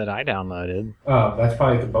copy that I downloaded. Oh, that's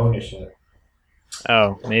probably the bonus shit.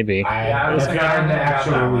 Oh, maybe. Yeah, That's I not in the got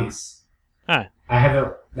actual that one. release. Huh. I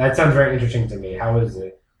haven't. That sounds very interesting to me. How is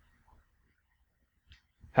it?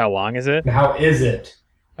 How long is it? How is it?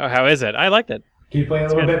 Oh, how is it? I liked it. Can you play a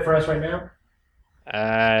little good. bit for us right now?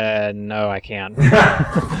 No, I can't.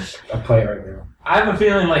 I'll play it right now. I have a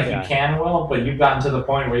feeling like Yeah. you can, Will, but you've gotten to the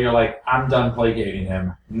point where you're like, I'm done placating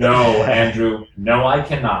him. No, Andrew. No, I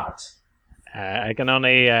cannot. I can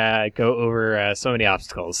only go over so many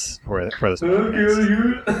obstacles for this.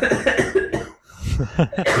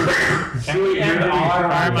 Can we end all our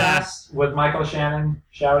podcasts with Michael Shannon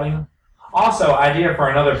shouting? Also, idea for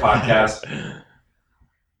another podcast.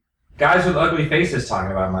 Guys with ugly faces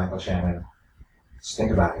talking about Michael Shannon. Just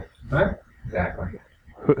think about it. What? Exactly.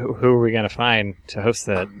 Who are we gonna find to host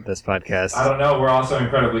this podcast? I don't know. We're also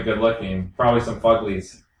incredibly good looking. Probably some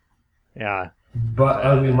fuglies. Yeah, But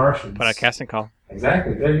ugly Martians. put a casting call.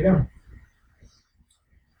 Exactly. There you go.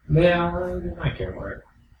 Yeah, I did not care for it.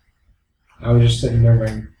 I was just sitting there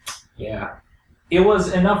going, yeah. It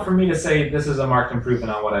was enough for me to say this is a marked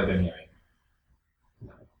improvement on what I've been hearing.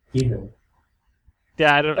 Even.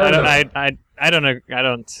 Yeah, I don't know. I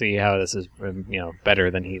don't see how this is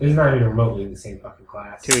better than he. It's not even remotely the same fucking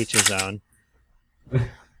class. To each his own.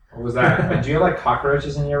 What was that? Do you have like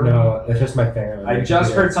cockroaches in your room? No, it's just my fan. on I my just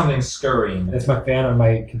computer. heard something scurrying. That's my fan on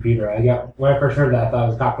my computer. When I first heard that, I thought it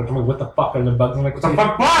was a cockroach. I'm like, what the fuck are the bugs? I'm like, what the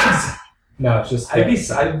fuck bugs? No, it's just.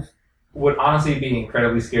 I would honestly be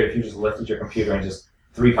incredibly scared if you just lifted your computer and just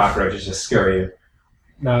 3 cockroaches just scurry you.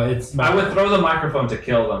 No, it's my. I would throw the microphone to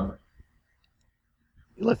kill them.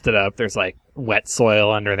 You lift it up. There's like wet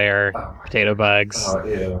soil under there. Oh, Potato bugs, Oh,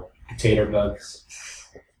 ew. potato bugs.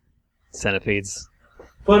 centipedes.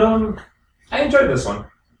 But I enjoyed this one.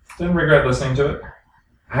 Didn't regret listening to it.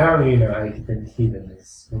 I don't even know how you can think Heathen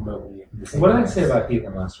is remotely the same What did I class. say about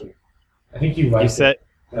Heathen last week? I think you liked You said.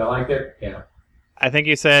 Did I like it? Yeah. I think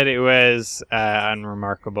you said it was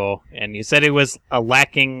unremarkable, and you said it was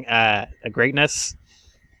lacking a greatness.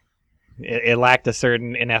 It lacked a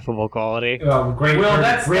certain ineffable quality. Great, Well,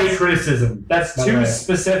 that's criticism. That's by the too way.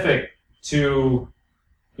 specific to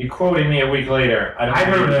be quoting me a week later. I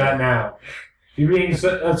remember that now. You're reading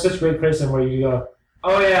such great criticism where you go,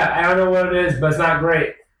 Oh yeah, I don't know what it is, but it's not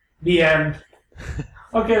great. The end.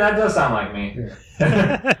 Okay, that does sound like me.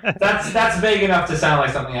 That's vague enough to sound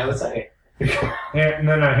like something I would say. Here,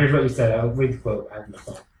 no, here's what you said. I'll read the quote. I have my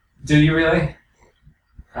phone. Do you really?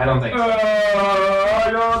 I don't think so. I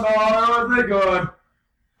don't know what's good.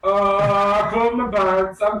 Pull my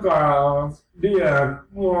pants, I'm girls. The end.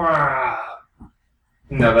 Wow.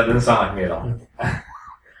 No, that doesn't sound like me at all.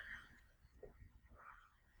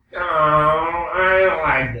 Oh, I don't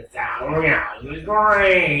like this album. Yeah, it was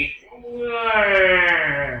great.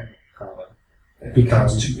 If it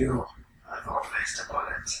comes to you, I've always about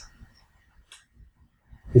it.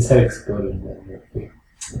 His head exploded in that movie.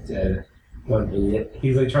 It did. What an idiot.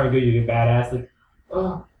 He's like trying to go you a badass. Like,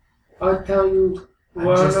 oh, I'll tell you. I'm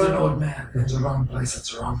just an old man in the wrong place at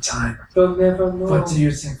the wrong time. You'll never know. What do you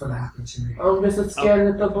think will happen to me? I'm just a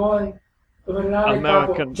scared little boy. With a lollipop,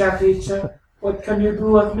 American. Jack Reacher. What can you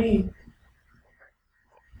do with me?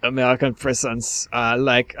 American prisons are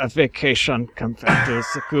like a vacation compared to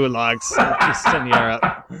the gulags in Eastern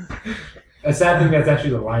Europe. A sad thing, that's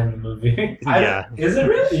actually the line in the movie. Yeah. Is it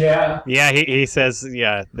really? Yeah. Yeah, he says,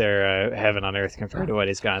 yeah, they're heaven on earth compared to what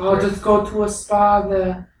he's gone I'll through. just go to a spa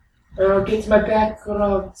there. And I'll get my back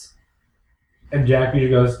rubbed. And Jack Reacher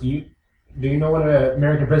goes, do you know what an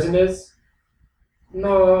American prison is?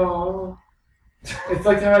 No. It's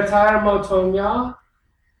like a retirement home, yeah?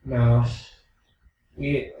 No.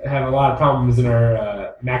 We have a lot of problems in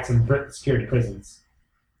our maximum security prisons.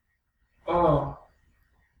 Oh.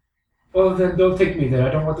 Well, then don't take me there.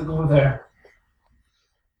 I don't want to go there.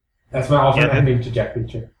 That's my alternate Yeah, ending to Jack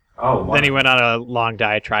Reacher. Oh, wow. Then he went on a long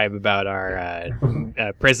diatribe about our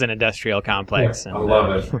prison industrial complex. Yeah, and, I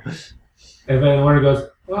love it. And then Warner goes,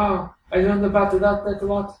 wow, I learned about that a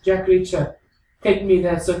lot, Jack Reacher. Take me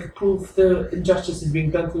there so I can prove the injustice is being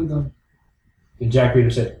done to them. And Jack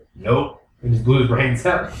Reacher said, nope. And just blew his brains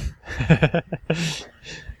out.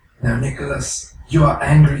 Now, Nicholas, you are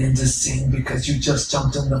angry in this scene because you just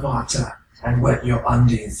jumped in the water and wet your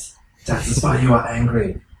undies. That is why you are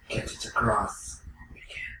angry. Get it across.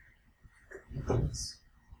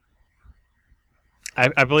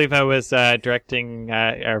 I believe I was directing,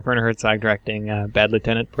 or Werner Herzog directing Bad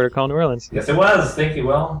Lieutenant Puerto Call, New Orleans. Yes, it was. Thank you,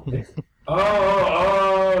 Will.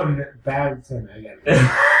 Bad time. I got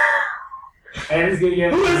it. And it's gonna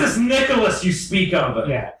get. Who is this Nicholas you speak of?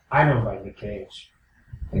 Yeah, I know about Nick Cage.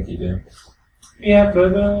 I think you do. Yeah,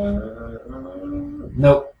 but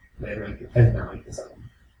nope. I did not like this album.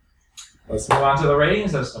 Let's move on to the rating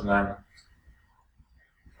system then.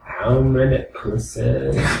 How many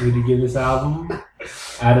percent would you give this album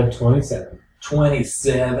out of 27?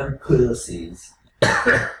 27 pussies.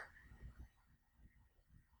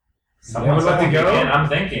 Someone like to go? I'm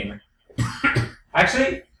thinking.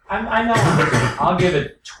 Actually, I know. I'll give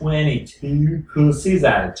it 22 pussies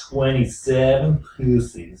out of 27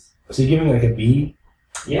 pussies. So you're giving like a B?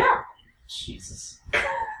 Yeah. Jesus.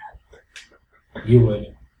 You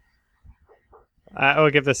would. I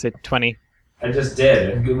would give this a 20. I just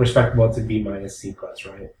did. Good, respectable to B minus C plus,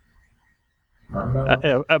 right?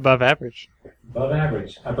 Above average. Above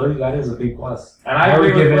average. I believe that is a B plus. And I I would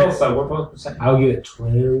agree with give Will, it- so we're both percent. I'll give it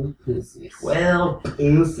 12 pussies. 12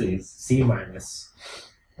 pussies. C minus.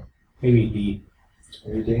 Maybe D.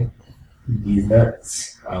 Really? D's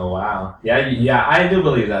nuts. Oh, wow. Yeah, I do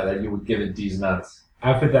believe that you would give it D's nuts.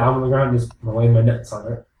 I put the album on the ground and just lay my nuts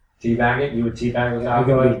on it. Teabag it? You would teabag this I album?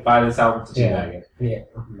 go like- You would buy this album to Yeah. teabag it? Yeah.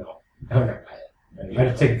 No. I would not buy it.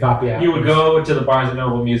 I'd take a copy out. You would go to the Barnes &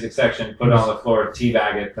 Noble music section, put it on the floor,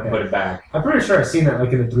 teabag it, then put it back. I'm pretty sure I've seen that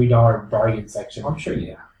like in the $3 bargain section. I'm sure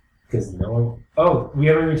you have. Because no one. Oh, we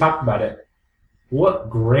haven't even talked about it. What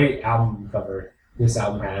great album cover this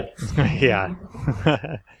album had. Yeah.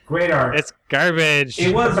 Great art. It's garbage.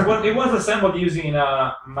 It was assembled using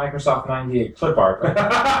Microsoft 98 clip art.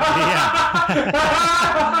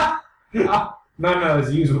 No,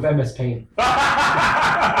 it's used with MS Paint.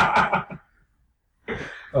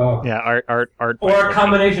 Oh, Yeah, art. Or a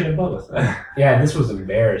combination of both. yeah, this was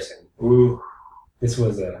embarrassing. Ooh. This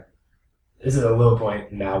is a low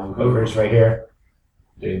point in the album covers right here.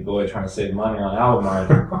 Big boy trying to save money on album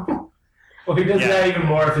art. Well, he does Yeah. that even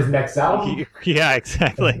more with his next album. Yeah,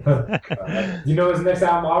 exactly. Do you know what his next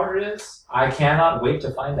album art is? I cannot wait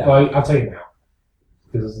to find out. Well, I'll tell you now.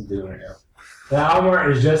 Because this is doing it right now. The album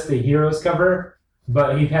art is just the Heroes cover,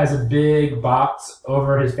 but he has a big box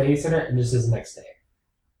over his face in it and just says next day.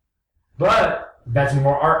 But that's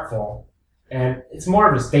more artful, and it's more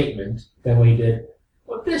of a statement than what he did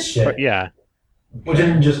with this shit. But yeah. Which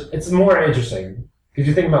isn't just, it's more interesting. Because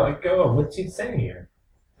you think about, like, oh, what's he saying here?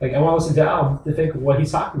 Like, I want to listen to the album to think what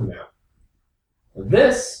he's talking about. With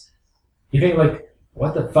this, you think, like,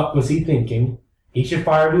 what the fuck was he thinking? He should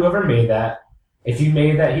fire whoever made that. If he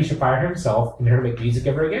made that, he should fire himself and never make music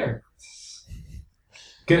ever again.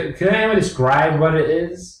 Can anyone describe what it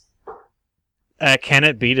is? Can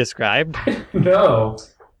it be described? No.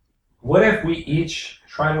 What if we each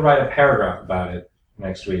try to write a paragraph about it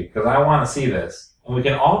next week? Because I want to see this. And we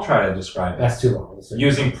can all try to describe it. That's too long.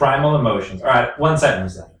 Using primal emotions. All right, one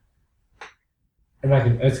sentence then.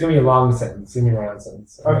 It's going to be a long sentence. It's going to be a round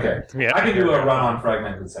sentence. Okay. Yeah. I can do a run-on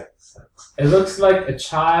fragmented sentence. It looks like a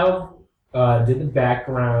child did the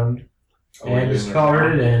background and just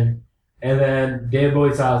colored it in. And then David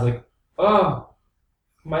Bowie saw was like, oh,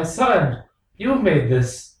 my son, you made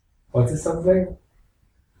this. What's it, something?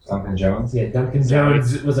 Duncan Jones? Yeah, Duncan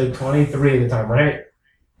Jones was like 23 at the time, right?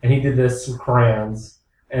 And he did this with crayons.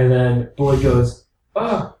 And then Bowie goes,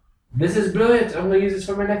 oh, this is brilliant. I'm going to use this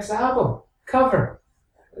for my next album. Cover.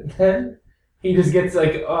 And then he just gets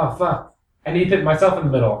like, oh, fuck. I need to put myself in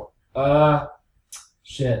the middle.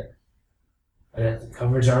 Shit. And the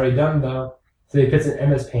cover's already done, though. So he puts in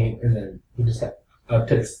MS Paint, and then he just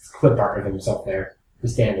puts clip art of himself there.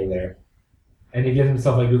 He's standing there. And he gives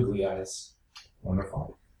himself like googly eyes.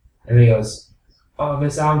 Wonderful. And then he goes, oh,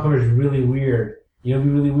 this album cover is really weird. You know,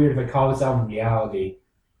 it'd be really weird if I call this album Reality.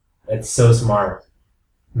 That's so smart.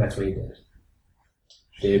 And that's what he did.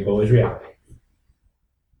 David Bowie's Reality.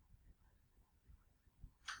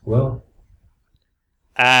 Well,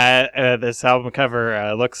 this album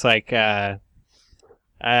cover looks like,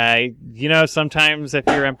 sometimes if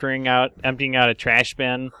you're emptying out a trash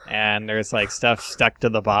bin and there's like stuff stuck to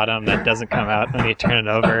the bottom that doesn't come out when you turn it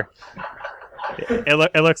over,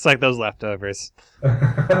 it looks like those leftovers. good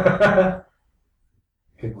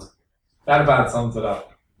one. That about sums it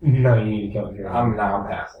up. No, you need to come here. I'm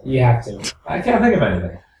passing. You have to. I can't think of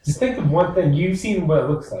anything. Just think of one thing. You've seen what it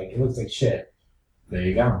looks like. It looks like shit. There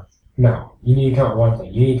you go. No, you need to come up with one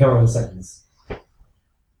thing. You need to come up with a sentence.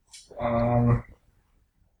 All right.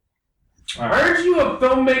 Aren't you a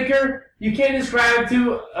filmmaker? You can't describe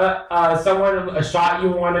to someone a shot you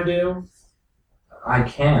want to do? I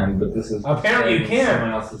can, but this is Apparently you can.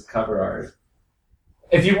 someone else's cover art.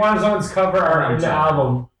 If you want someone's cover art in the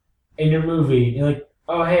album, in your movie, you're like,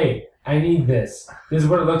 oh, hey, I need this. This is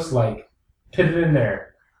what it looks like. Put it in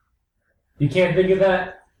there. You can't think of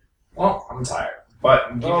that? Well, I'm tired.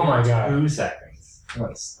 But give Oh me my God. 2 seconds.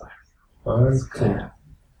 Let's Oh, cool.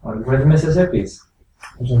 We're the Mississippis.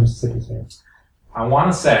 There's a Mississippi here. I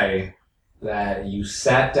want to say that you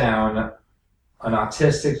sat down an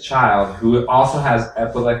autistic child who also has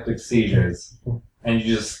epileptic seizures, and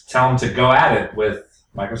you just tell him to go at it with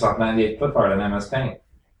Microsoft 98 Clip Art and MS Paint.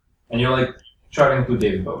 And you're like, try to include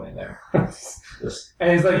David Bowie in there. Just,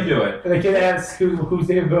 And he's like, you do it. and the kid asks, who's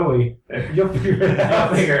David Bowie? You'll figure it I'll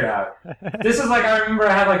out. figure it out. This is like, I remember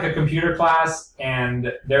I had like a computer class,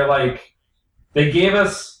 and they're like, they gave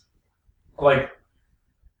us like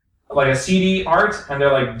a CD art, and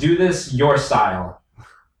they're like, do this your style.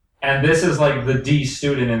 And this is like the D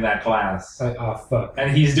student in that class. Like, oh, fuck.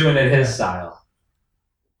 And he's doing it his style.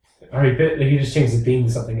 Or he just changed the theme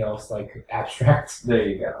to something else, like abstract. There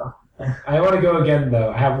you go. I want to go again,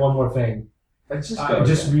 though. I have one more thing. Let's just I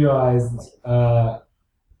just realized it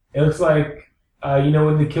looks like,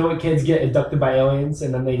 when the killer kids get abducted by aliens,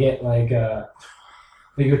 and then they get, like,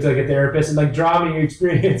 they go to, like, a therapist and, like, draw me your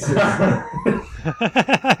experiences.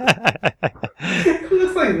 It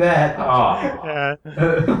looks like that. Oh.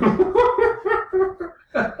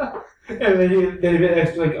 And then they get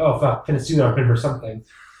extra like, oh fuck, pin a suit on him or something.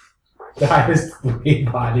 The highest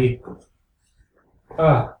weight body.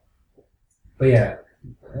 But yeah.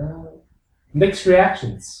 Mixed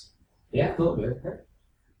reactions. Yeah, a little bit.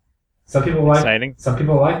 Some people like Exciting. Some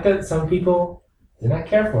people liked it, some people did not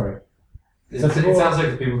care for it. It Some people- sounds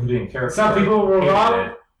like the people who didn't care. Some for it people were hated wrong,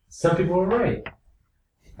 it. some people were right.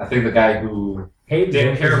 I think the guy who Hated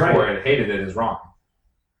didn't it care was right. for it, hated it, is wrong.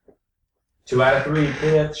 2 out of 3,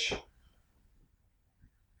 bitch.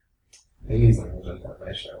 He's not gonna jump on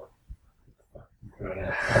my show.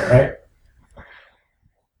 Alright?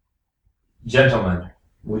 Gentlemen,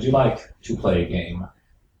 would you like to play a game?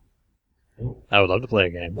 I would love to play a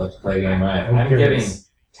game. Let's play a game, right? I'm I'm curious.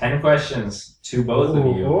 giving 10 questions to both of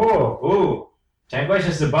you. Oh, Ooh, 10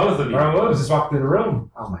 questions to both of you. Ron Williams just walked in the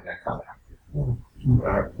room. Oh my god, calm down.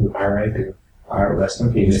 R.I.P. Alright, rest in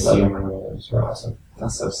You peace. just love Ron Williams. You're awesome.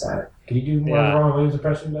 That's so sad. Could you do more Yeah. Ron Williams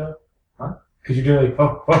impression now? Huh? Could you do like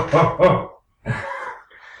ho ho ho ho?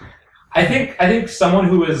 I think someone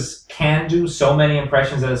who can do so many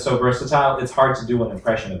impressions and is so versatile, it's hard to do an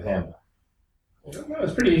impression of him. No,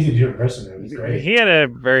 it's pretty easy to do in person. It was great. He had a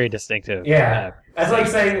very distinctive. Yeah. That's like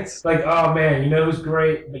saying, it's like, oh man, you know who's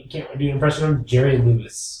great, but you can't do an impression of him? Jerry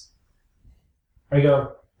Lewis. Or you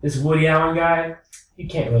go, this Woody Allen guy, you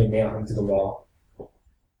can't really nail him to the wall.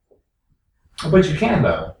 But you can,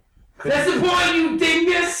 though. That's the point, you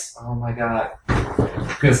dingus! Oh my god.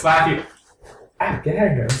 I'm gonna slap you. Ah,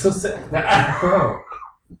 gag, I'm so sick. Oh.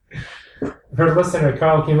 Her listener,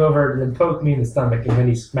 Carl, came over and then poked me in the stomach, and then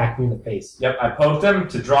he smacked me in the face. Yep, I poked him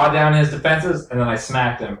to draw down his defenses, and then I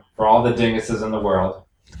smacked him for all the dinguses in the world.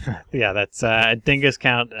 Yeah, that's dingus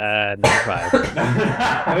count number 5.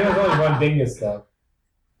 I think there's only one dingus, though.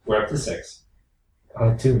 We're up to 6.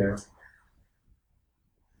 2 now.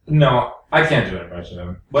 No, I can't do an impression of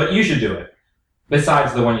him. But you should do it.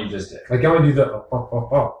 Besides the one you just did. I can only do the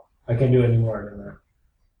oh. I can't do any more than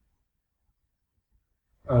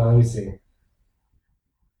that. Let me see.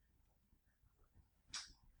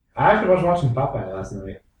 I actually was watching Popeye last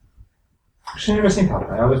night. I've never seen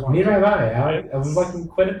Popeye. I always wanted Neither have I. I was watching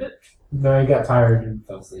quite a bit. Then I got tired and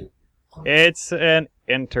fell asleep. It's an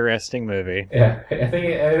interesting movie. Yeah, I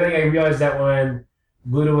think I realized that when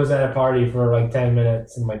Buddha was at a party for like 10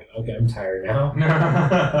 minutes. I'm like, okay, I'm tired now.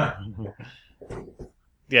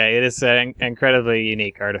 Yeah, it is an incredibly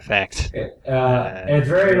unique artifact. And it's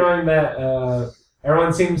very annoying that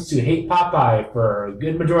everyone seems to hate Popeye for a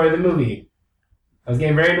good majority of the movie. I was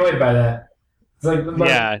getting very annoyed by that. It's like,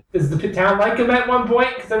 Yeah. Does the town like him at one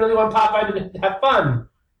point? Because I really want Popeye to have fun.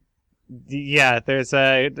 Yeah, there's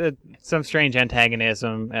some strange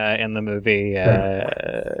antagonism in the movie.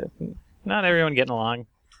 Not everyone getting along.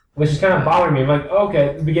 Which is kind of bothering me. I'm like,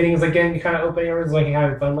 okay, the beginning is like getting kind of open, everyone's like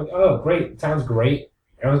having fun. I'm like, oh, great, the town's great.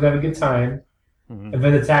 Everyone's gonna have a good time. Mhm. And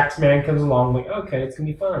then the tax man comes along, I'm like, okay, it's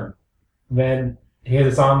gonna be fun. Then he has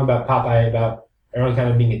a song about Popeye, about everyone kind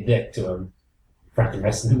of being a dick to him for the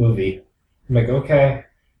rest of the movie. I'm like, okay,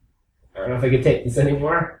 I don't know if I can take this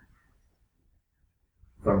anymore.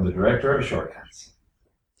 From the director of Shortcuts.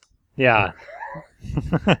 Yeah.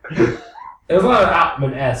 There's a lot of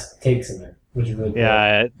Altman-esque takes in it, which is really cool.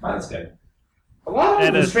 Yeah, Oh, that's good. A lot of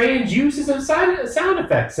And the strange uses of sound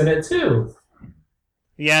effects in it, too.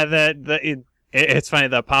 yeah. It's funny.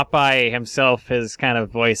 The Popeye himself, his kind of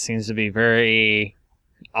voice seems to be very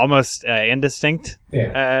almost indistinct.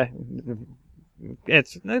 Yeah.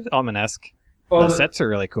 It's almanesque. Well, The sets are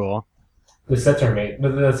really cool. the sets are made,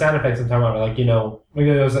 but the sound effects I'm talking about are like, maybe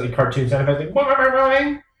those like cartoon sound effects, like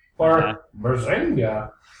boing, or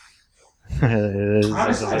Bazinga. There's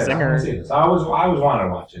Honestly, a I singer. want to see this. I always wanted to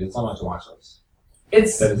watch it. It's so much to watch this.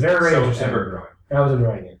 It's That is very so interesting. ever growing. I was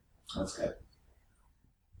enjoying it. That's good.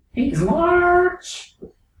 He's large.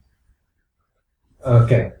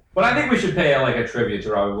 Okay. But I think we should pay a tribute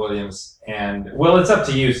to Robert Williams. And, Will, it's up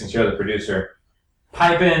to you since you're the producer.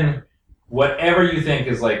 Pipe in whatever you think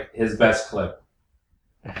is his best clip.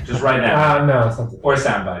 Just right now. No, it's not. Or a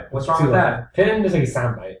soundbite. What's wrong with that? Pin is like a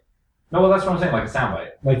soundbite, No, well, that's what I'm saying, like a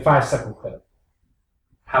soundbite. like 5-second clip.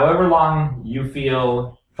 However long you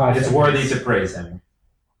feel 5 it's seconds. worthy to praise him.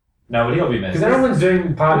 No, but he'll be missed. Because everyone's doing It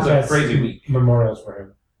was a podcast crazy week. memorials for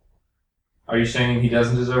him. Are you saying he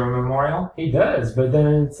doesn't deserve a memorial? He does, but then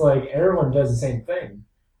it's like everyone does the same thing.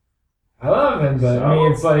 I love him, but So? I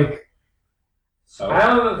mean, it's like So I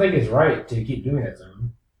don't think it's right to keep doing it to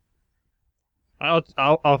him.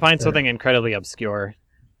 I'll find Sure. something incredibly obscure.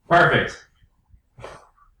 perfect.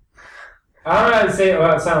 I don't know how to say it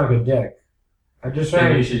without sounding like a dick. I'm just Maybe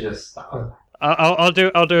you trying. should just stop. I'll do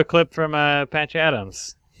a clip from Patch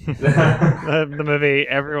Adams, the movie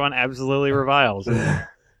everyone absolutely reviled.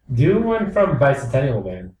 Do one from Bicentennial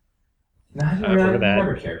Man. No, I for that.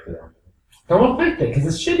 never cared for them. No one liked it because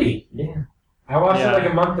it's shitty. Yeah. I watched Yeah. it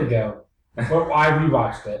like a month ago. Well, I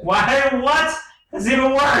rewatched it. Why? What? That's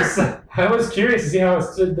even worse. I was curious to see how it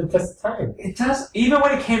stood the test of time. It does. Even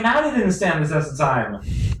when it came out, it didn't stand the test of time.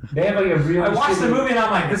 They have like a really I watched shitty, the movie and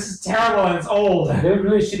I'm like, this is terrible and it's old. They have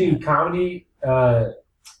really shitty comedy. So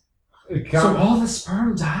all the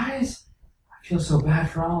sperm dies? I feel so bad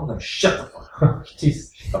for all of them. Shut the fuck up. Jeez.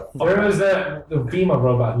 There was the female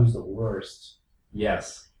robot who's the worst.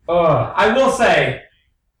 Yes. Ugh. I will say,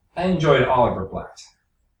 I enjoyed Oliver Platt.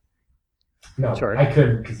 No, Sure. I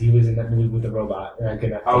couldn't because he was in that movie with the robot, and I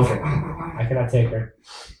could not take her. I cannot take her.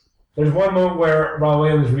 There's one moment where Ron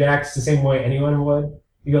Williams reacts the same way anyone would.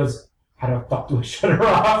 He goes, "How the fuck do I shut her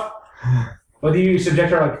off?" But you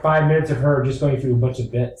subject her like 5 minutes of her just going through a bunch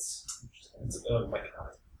of bits. Oh my god!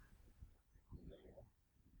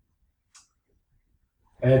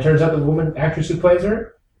 And it turns out the woman actress who plays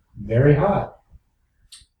her, very hot.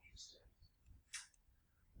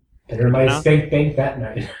 And everybody No. spank bank that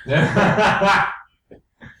night.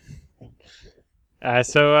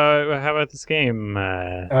 So how about this game?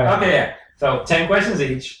 Okay, yeah. So 10 questions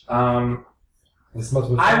each. This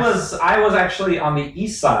multiple I choice. was actually on the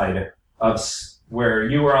east side of where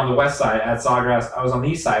you were on the west side at Sawgrass. I was on the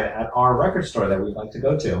east side at our record store that we'd like to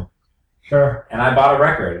go to, Sure. and I bought a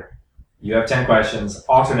record. You have 10 questions,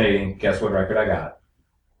 alternating. Guess what record I got?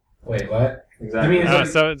 Wait, what? Exactly. You mean-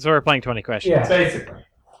 so we're playing 20 questions. Yeah. Basically,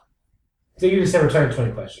 So you just said we're trying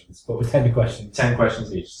 20 questions, but with 10 questions. 10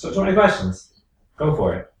 questions each. So 20 questions. Go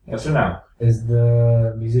for it. Yes or no? Is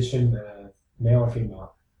the musician male or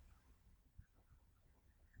female?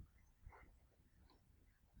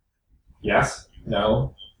 Yes.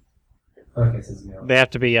 No. Okay, so it's male. They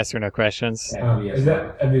have to be yes or no questions. Yeah, yes Is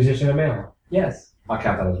or that a musician or male? Yes. I'll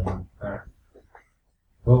count that as one.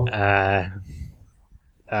 Well,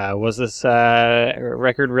 Was this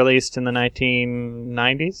record released in the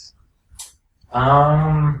 1990s?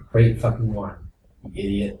 great fucking one.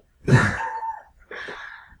 Idiot.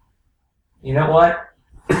 You know what?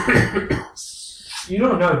 You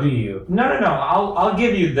don't know, do you? No. I'll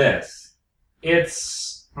give you this.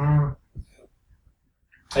 It's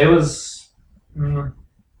it was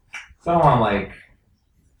someone like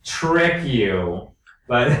trick you,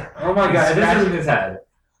 but Oh my god, this scratching is... his head.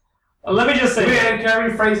 Let me just say, Can I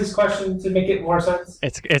rephrase this question to make it more sense?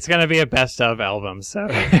 It's gonna be a best of album, so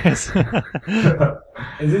Is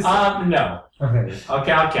this... no. okay.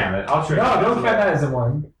 Okay, I'll count it. I'll trick. No, you. don't count that as a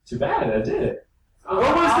one. Too bad, I did it.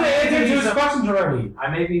 What was the answer to his questions already? I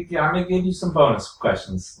may give you some bonus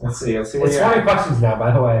questions. Let's see where It's you're 20 at. questions now,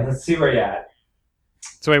 by the way. Let's see where you're at.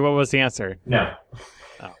 so wait, what was the answer? No.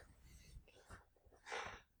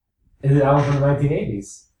 Is it album from the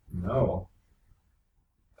 1980s? No.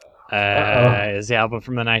 Is the album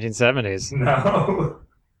from the 1970s? No.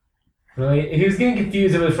 Really? If he was getting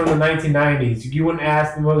confused, it was from the 1990s. You wouldn't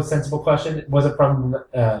ask the most sensible question. Was it from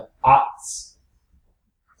aughts?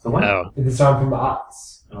 So what? Oh, Is the song from the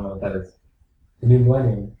aughts? I don't know what that is. The new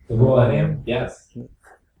millennium. The Millennium? Yes.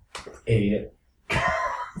 Idiot.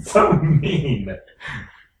 So mean.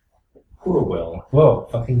 Poor Will. Whoa,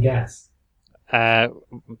 fucking guess.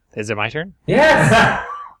 is it my turn? Yes!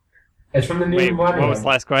 It's from the new Wait, millennium. what was the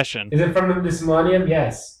last question? Is it from this millennium?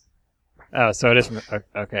 Yes. Oh, so it is.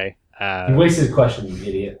 Okay. You wasted a question, you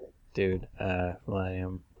idiot. Dude,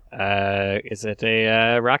 Millennium. Is it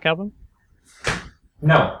a rock album?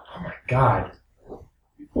 No. Oh my god.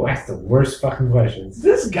 People ask the worst fucking questions.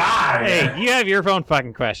 This guy. Hey, you have your own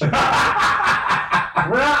fucking question. We're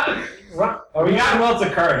not... Are we we, got Will to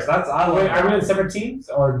curse. That's I love wait, it. are we in separate teams?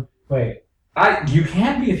 Or, wait. You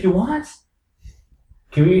can be if you want.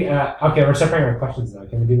 Can we, okay, we're separating our questions now.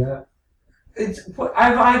 Can we do that?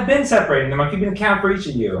 I've been separating them. I'm keeping a count for each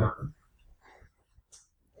of you.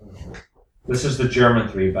 This is the German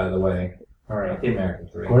 3, by the way. Alright. Not the American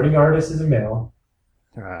 3. Recording artist is a male.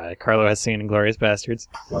 Carlo has seen Inglourious Bastards.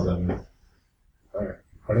 Well done.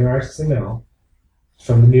 Recording artist is a male. It's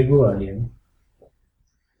from the new millennium.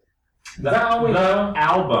 The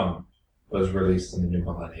album was released in the new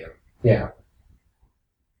millennium. Yeah.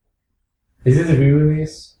 Is this a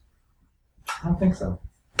re-release? I don't think so.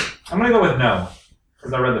 I'm gonna go with no,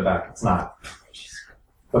 because I read the back. It's not.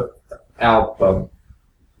 But the album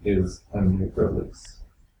is a new release.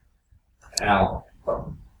 Album.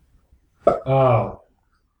 Oh.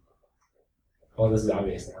 Well, this is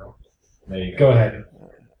obvious now. There you Go go. ahead.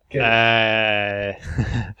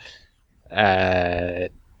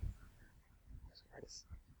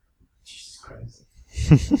 Jesus Christ.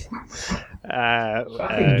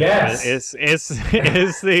 Fucking guess.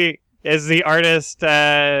 Is the artist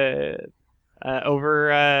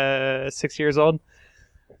over 6 years old?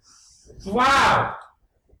 Wow!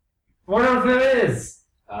 What if it is?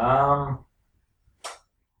 I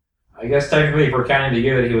guess technically, if we're counting the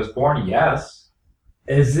year that he was born, yes.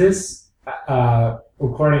 Is this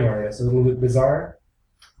recording artist a little bit bizarre?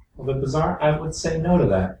 A little bit bizarre. I would say no to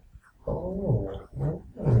that. Oh.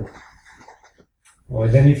 Well,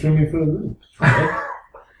 then you threw me for a loop. Right?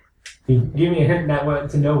 You gave me a hint that went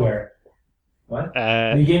to nowhere. What?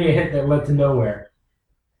 You gave me a hint that led to nowhere.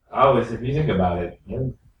 Oh, if you think about it. Yeah.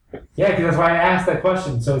 Yeah, because that's why I asked that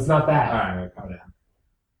question, so it's not that. Alright, calm down.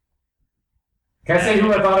 Can I say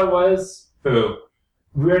who I thought it was? Who?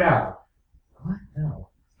 Weird Al. What? No.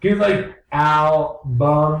 Give like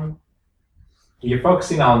album. You're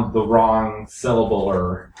focusing on the wrong syllable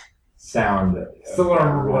or sound.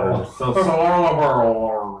 Syllable. Syllable.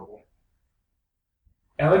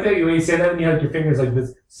 I like that when you say that and you have your fingers like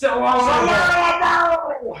this.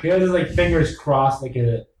 He has his like fingers crossed like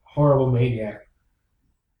a horrible maniac.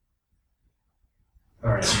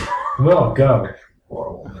 Alright. Will, go.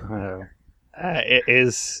 Horrible. It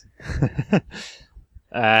is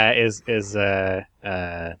I'm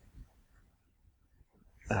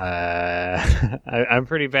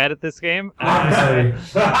pretty bad at this game. Obviously.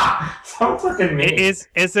 So fucking mean. Is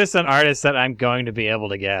this an artist that I'm going to be able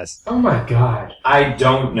to guess? Oh my god. I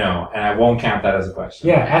don't know, and I won't count that as a question.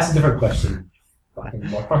 Yeah, ask a different question. Fucking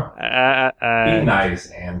moron. Be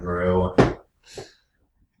nice, Andrew.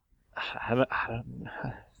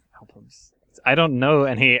 Albums. I don't know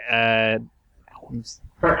any albums.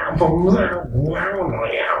 I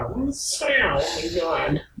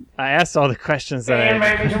asked all the questions that And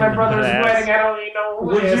maybe to my brother's that I wedding, I don't even know.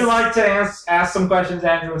 Would you like to ask some questions,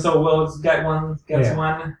 Andrew? So Will's get one. Yeah.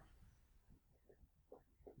 One.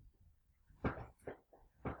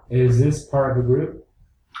 Is this part of the group?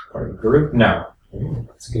 Part of the group? No. Ooh,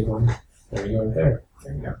 that's a good one. There you go, right there.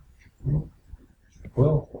 There you go.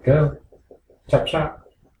 Well, go. Chop chop.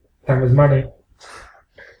 Time is money.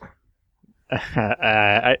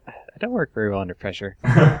 I don't work very well under pressure.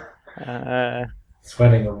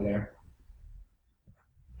 Sweating over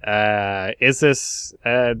there. Is this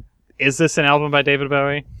an album by David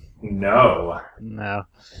Bowie? No. No.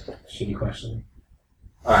 Shitty question.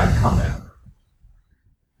 All right, calm down.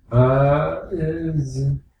 Is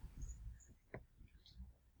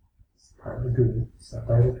part of the group. It's not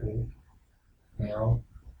part of the group. Now,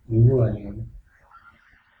 New Millennium.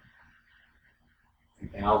 An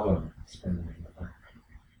album.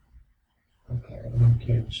 Okay, I don't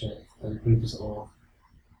care shit. The group is old.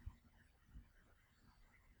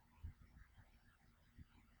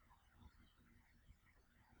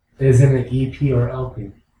 Is it an EP or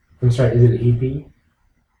LP? I'm sorry, is it an EP?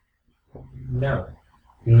 No.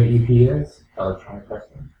 You know what EP is? Electronic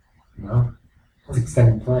record. No. It's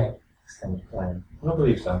extended play. Extended play. I don't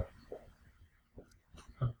believe so.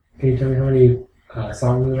 Can you tell me how many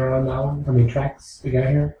songs are on the album? How many tracks we got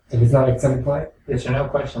here? If it's not extended play? Yes or no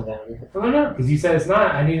questions, Andrew? I don't know, because you said it's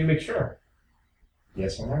not. I need to make sure.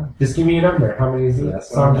 Yes or no? Just give me a number. How many Yes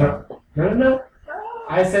or songs no? are? No.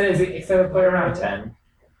 I said it's extended play around 10.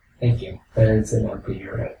 Thank you. Then it's an LP,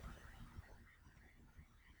 you're right.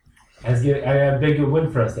 That's good. I have a big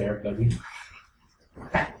win for us there, buddy.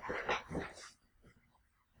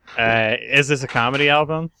 Is this a comedy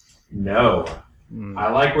album? No. Hmm.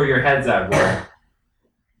 I like where your head's at, Will.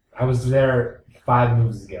 I was there 5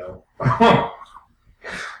 moves ago. What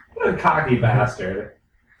a cocky bastard.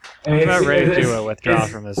 I mean, I'm about ready to it's- do a withdrawal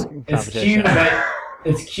it's- from this It's competition.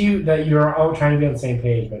 cute that you're all trying to be on the same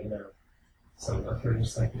page, but you know, some of us are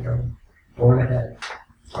just like, you know, born ahead.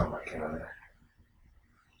 Oh my god.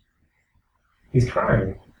 He's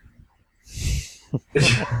crying.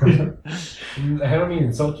 I don't mean to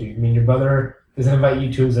insult you. I mean, your brother doesn't invite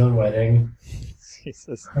you to his own wedding.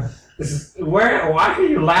 Jesus. Why are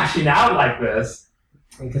you lashing out like this?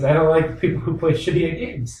 Because I don't like people who play shitty at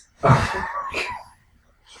games.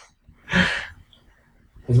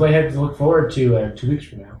 This is what I have to look forward to 2 weeks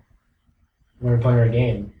from now. When we're playing our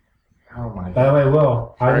game. Oh my By the way,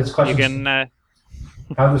 Will, how do those You questions, can. how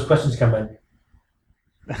do those questions come in?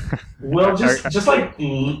 Will, just like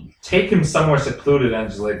take him somewhere secluded and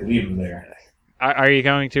just like leave him there. Are you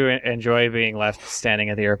going to enjoy being left standing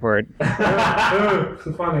at the airport? Ooh,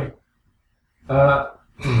 so funny.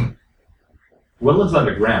 Will lives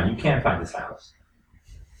underground. You can't find his house.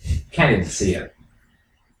 You can't even see it.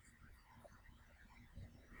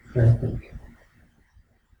 I think.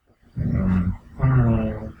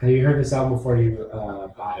 Have you heard this album before you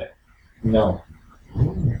bought it? No.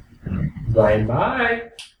 Blind Buy.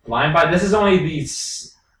 Blind Buy. This is only the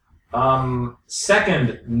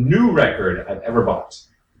second new record I've ever bought.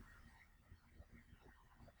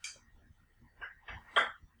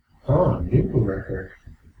 Oh, new record.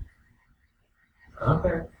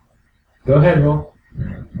 Okay. Go ahead, Will.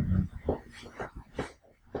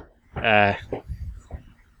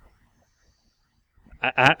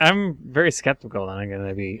 I'm very skeptical that I'm going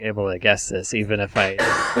to be able to guess this, even if I.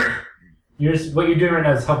 What you're doing right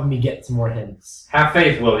now is helping me get some more hints. Have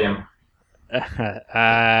faith, William.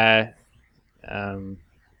 I don't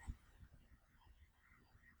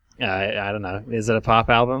know. Is it a pop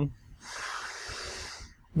album?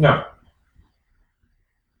 No.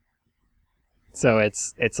 So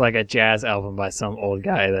it's like a jazz album by some old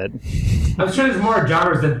guy that. I'm sure there's more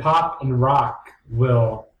genres than pop and rock,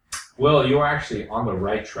 Will. Will, you are actually on the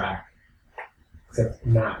right track. Except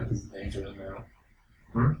not because the answer is no.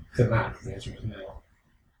 Except not because the answer is no.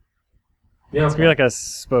 Yeah. It's gonna be like a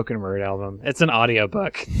spoken word album. It's an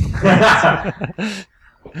audiobook.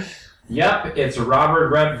 Yep, it's Robert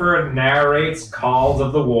Redford narrates Calls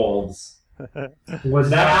of the Wolves. Was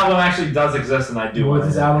That album actually does exist, and I do. Was own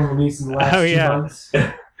this it. album released in the last Oh, 2 yeah. months?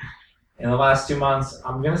 In the last 2 months?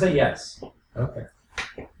 I'm gonna say yes. Okay.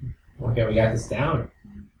 Okay, we got this down.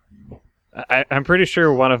 I'm pretty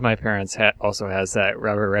sure one of my parents also has that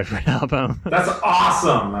Robert Redford album. That's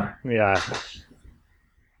awesome. Yeah.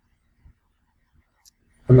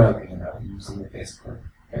 I'm not looking it up. I'm using the Facebook.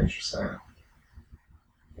 Interesting.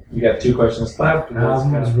 You got 2 questions left. The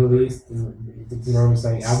album was released. It's an normal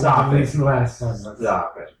saying. Album Stop was released in the last time.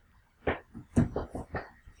 Stop it.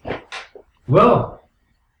 Will,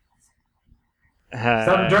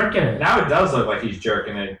 stop jerking it. Now it does look like he's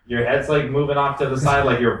jerking it. Your head's like moving off to the side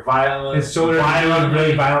like you're violent. His shoulders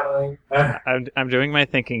really violently. I'm doing my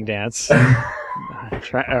thinking dance.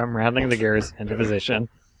 I'm rattling the gears into position.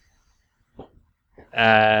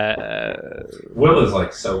 Will is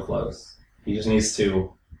like so close. He just needs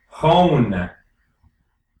to hone it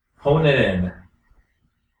in.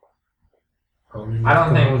 I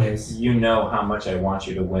don't think you know how much I want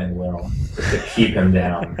you to win, Will. Just to keep him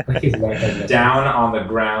down. Down on the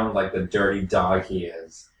ground like the dirty dog he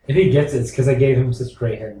is. If he gets it, it's because I gave him such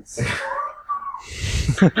great hints.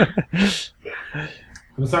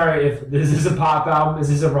 I'm sorry if this is a pop album, this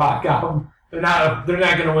is a rock album. They're not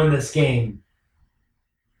gonna win this game.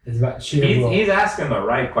 It's about sheer will. He's asking the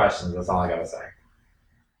right questions, that's all I gotta say.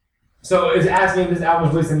 So it's asking if this album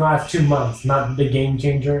was released in the last 2 months, not the game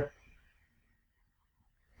changer.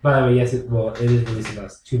 By the way, yes, it is released in the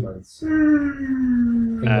last 2 months.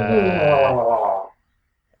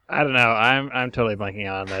 I don't know. I'm totally blanking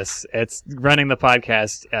out on this. It's running the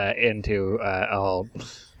podcast into a whole.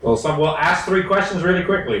 Well, we'll ask 3 questions really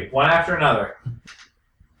quickly, one after another.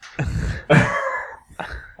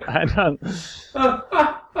 I don't.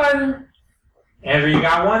 Andrew, you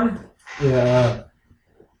got one? Yeah.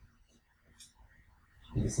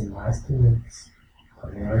 Released in the last 2 months.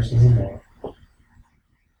 Plenty of artists in there.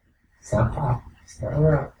 It's not pop. It's not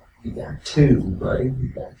rock. You got 2, buddy. You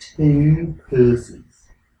got 2 pussies.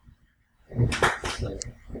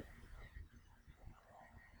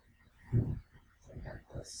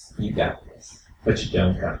 You got this. But you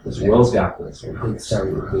don't got this. Will's got this. Big star,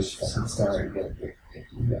 you got this.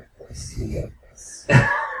 You got this.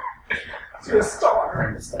 You're a star.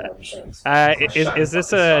 I'm a star.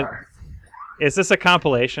 Is this a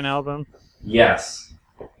compilation album? Yes.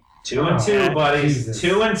 2 and 2, buddies. Jesus.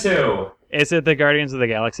 2 and 2. Is it the Guardians of the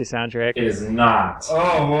Galaxy soundtrack? It is not.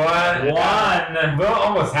 Oh, what? 1. Will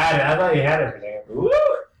almost had it. I thought you had it. Woo!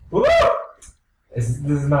 Woo! This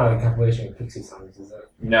is not a compilation of Pixie songs, is it?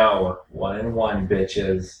 No. 1 and 1,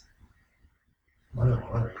 bitches. One.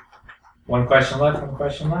 1 question left. 1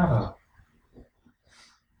 question left. Oh.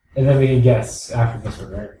 And then we can guess after this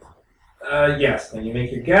one, right? Yes. Then you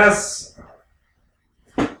make your guess.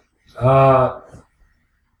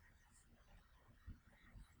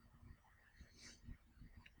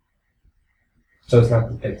 So it's not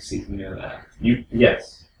the Pixies, we know that.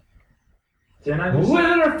 Yes. Didn't I just... What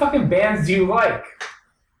other fucking bands do you like?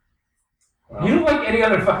 Well, You don't like any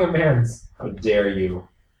other fucking bands. how dare you?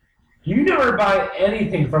 You never buy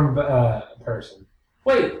anything from a person.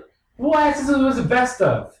 Wait, who asked if this was a best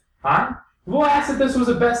of? Huh? Who asked if this was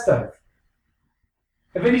a best of?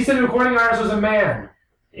 If any said the recording artist was a man.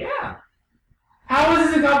 Yeah. How is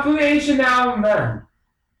this a compilation album then?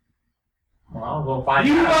 Well, we'll find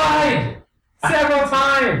You out. lied! Several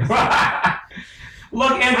times!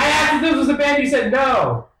 Look, I Andrew, asked if this was a band, you said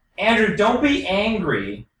no. Andrew, don't be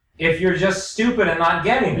angry if you're just stupid and not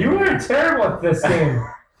getting it. You were terrible at this game.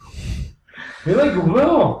 You're like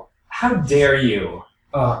Will. How dare you?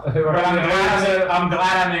 But I'm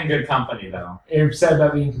glad I'm in good company, though. You're upset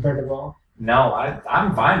about being compared to Will? No,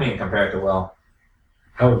 I'm fine being compared to Will.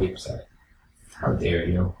 I would be upset. How dare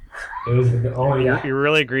you? It was the only. You're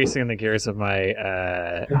really greasing the gears of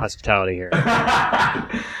my hospitality here.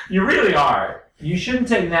 You really are. You shouldn't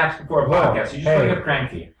take naps before a Whoa, podcast. You just hey. wake up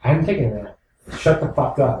cranky. I haven't taken that. Shut the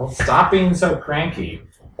fuck up. Stop being so cranky.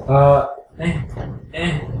 What are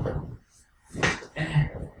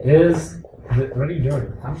you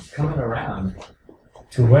doing? I'm coming around.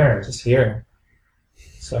 To where? Just here.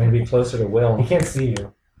 So I'm going to be closer to Will. He can't see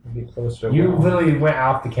you. Be closer to You Will. literally went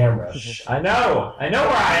off the camera. I know. I know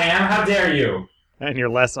where I am. How dare you? And you're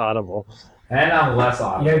less audible. And I'm less You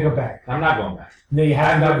odd. gotta go back. I'm not going back. No, you I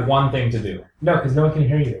have have to. got one thing to do. No, because no one can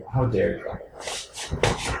hear you. How dare you?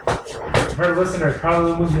 For listeners,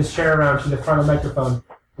 probably move this chair around to the front of the microphone,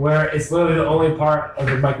 where it's literally the only part of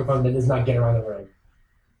the microphone that does not get around the room.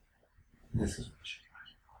 This is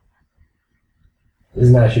This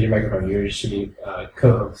is not a shitty microphone. You're a shitty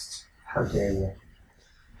co-host. How dare you?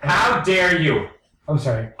 How dare you? I'm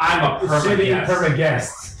sorry. I'm a permanent Shitty guest. permanent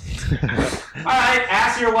guest. All right,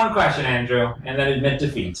 ask your one question, Andrew, and then admit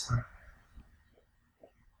defeat.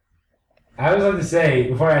 I always like to say,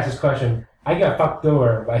 before I ask this question, I got fucked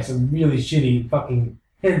over by some really shitty fucking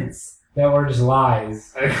hints that were just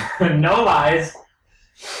lies. No lies.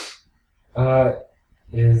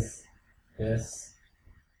 Is this?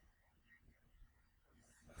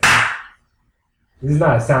 This is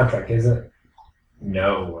not a soundtrack, is it?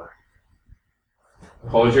 No.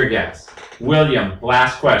 Hold your guess. William,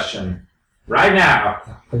 last question. Right now.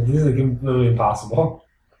 But this is completely impossible.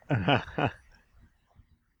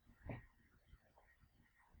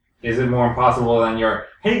 Is it more impossible than your,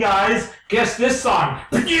 hey guys, guess this song?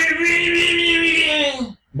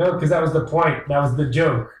 No, because that was the point. That was the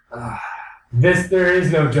joke. There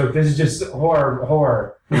is no joke. This is just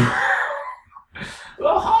horror. The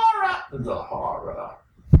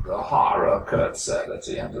horror, Kurt said at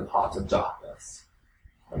the end of Heart of Darkness.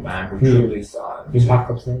 A man who truly saw You mean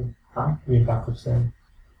Apocalypse Now? Huh? You mean Apocalypse Now?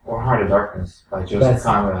 Or Heart of Darkness by Joseph That's-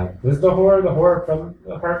 Conrad. This is the horror from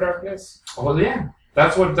the Heart of Darkness? Well, yeah.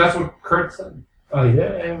 That's what Kurt said. Oh, you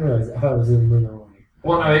did? I didn't realize. I thought it was in the movie only.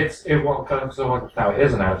 Well, no, it won't come so much now. It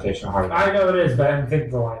is an adaptation of Heart of Darkness. I know it is, but I didn't think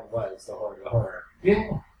the line was the horror. Yeah.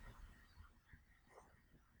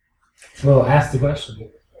 Well, ask the question.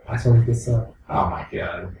 I just want to get some. Oh my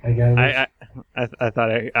god. I got it. I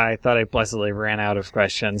thought I blessedly ran out of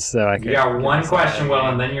questions, so I could. You got one question, Will,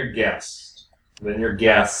 and then your guess. Then your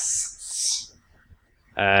guess.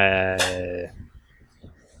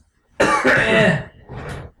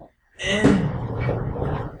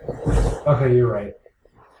 Okay, you're right.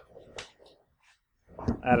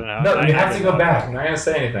 I don't know. No, you have to go I'm back. not gonna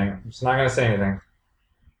say anything. I'm just not gonna say anything.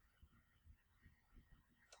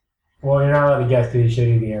 Well, you're not allowed to guess because he showed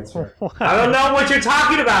you the answer. I don't know what you're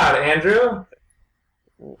talking about, Andrew.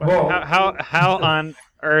 Well, How on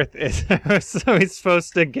earth is so he's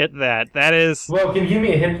supposed to get that? That is. well, can you give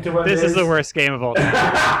me a hint to what This it is the worst game of all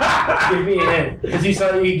time. Give me a hint. Because you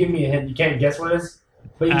saw you give me a hint. You can't guess what it is,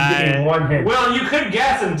 but you can give me one hint. Well, you could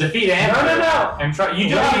guess and defeat Andrew. No. And try. You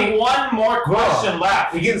do have one more question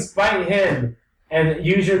left. You can spite him and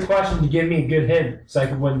use your question to give me a good hint so I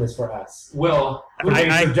can win this for us. Will, Who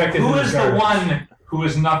is the one who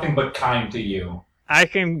is nothing but kind to you? I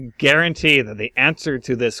can guarantee that the answer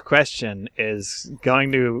to this question is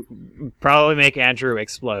going to probably make Andrew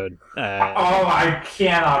explode. Oh, I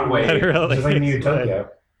cannot wait. Literally. Just like New Tokyo.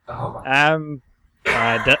 Oh my.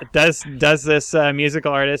 Does this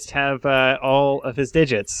musical artist have all of his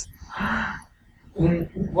digits?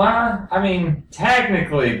 Well, I mean,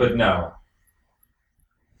 technically, but no.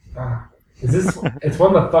 Is this? It's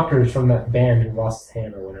one of the fuckers from that band who lost his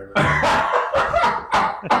hand or whatever.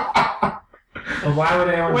 But why would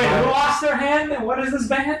anyone? Wait, buy who it? lost their hand? And what is this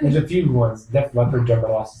band? There's a few ones. Def Leppard drummer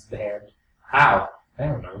lost his hand. How? I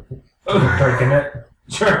don't know. Jerking it.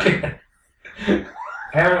 Jerking.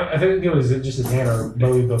 I think it was just his hand or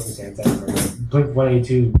Bowie both his hands. I don't remember. Blink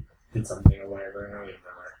 182 did something or whatever. I don't even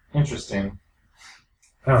remember. Interesting.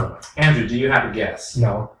 I don't know. Andrew, do you have a guess?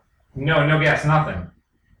 No. No guess, nothing.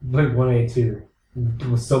 Blink 182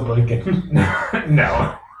 was still blinking.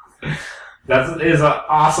 No. That is an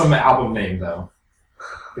awesome album name, though.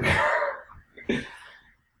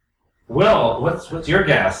 Will, what's your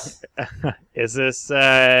guess? Is this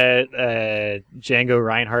Django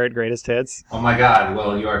Reinhardt Greatest Hits? Oh my God,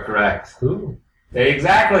 Will, you are correct. Who?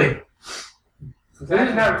 Exactly.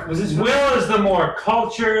 Was this Will is the more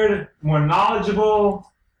cultured, more knowledgeable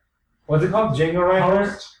What's it called? Django Reinhardt?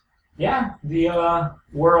 host. Yeah, the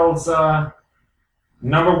world's #1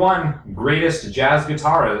 greatest jazz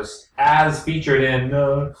guitarist, as featured in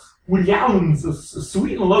Williams'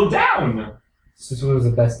 Sweet and Low Down. This was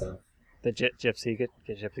the best of. The gypsy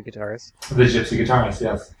guitarist. The gypsy guitarist,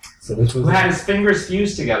 yes. So this was. Who had his fingers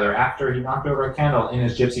fused together after he knocked over a candle in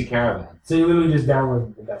his gypsy caravan. So you literally just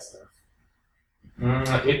downloaded the best of.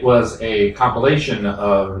 It was a compilation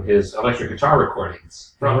of his electric guitar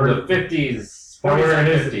recordings from the 50s, 40s, and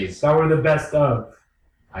 50s. That were the best of.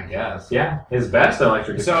 I guess, yeah. His best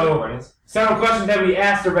electric guitar So- recordings. Some questions that we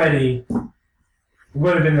asked already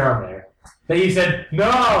would have been on there. That you said,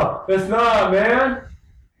 no, it's not, man.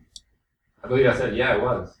 I believe I said, yeah, it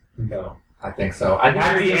was. No. I think so. I think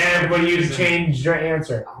At the there's end, some when you confusion. changed your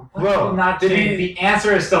answer. Well, Well, not did change. he- The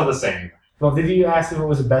answer is still the same. Well, did you ask if it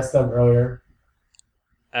was the best of earlier?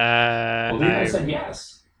 I believe I said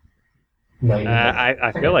yes. No, you didn't.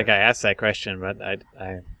 I feel like I asked that question, but I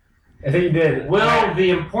I think you did. Well, the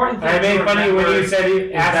important thing I made to fun of you when remember you said you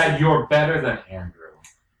is asked. that you're better than Andrew.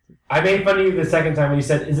 I made fun of you the second time when you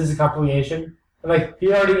said, "Is this a compilation?" I'm like,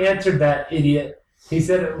 he already answered that, idiot. He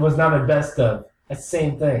said it was not a best of. That's the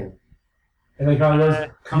same thing. And then Carl goes,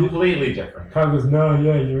 Completely different. "No,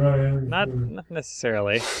 yeah, you're right." not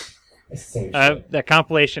necessarily. It's the same shit. The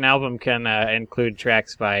compilation album can include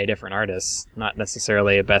tracks by different artists, not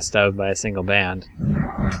necessarily a best of by a single band.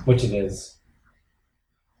 Which it is.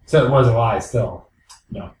 So it was a lie still.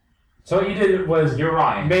 No. So what you did was You're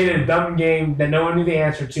right. you made a dumb game that no one knew the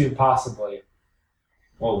answer to, possibly.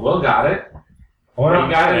 Well, Will got it. Or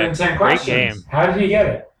You got it in 10 Great questions. game. How did you get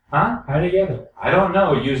it? Huh? How did you get it? I don't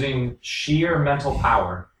know, using sheer mental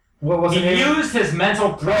power. What was He the name? used his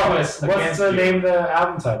mental prowess What's against the you. name of the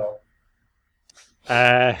album title?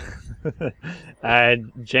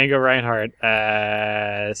 Django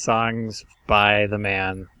Reinhardt, songs by the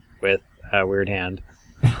man with a weird hand.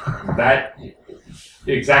 That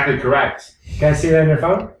exactly correct. Can I see that on your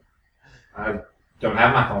phone? I don't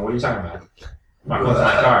have my phone. What are you talking about? My phone's in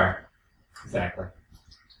my car. Exactly.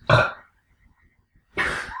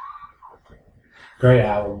 Great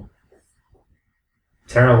album.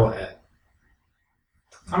 Terrible hit.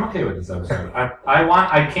 I'm okay with this episode.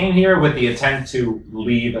 I came here with the intent to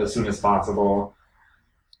leave as soon as possible.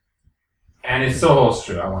 And it still holds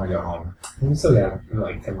true. I want to go home. We still got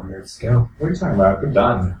like 10 more minutes to go. What are you talking about? We're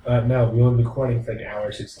done. No, we only recording for like an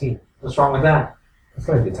hour 16. What's wrong with that? That's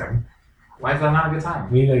not a good time. Why is that not a good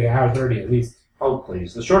time? We need like an hour 30 at least. Oh,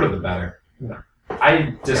 please. The shorter the better. No.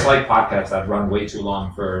 I dislike podcasts that run way too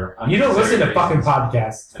long for... You don't listen to unnecessary fucking reasons.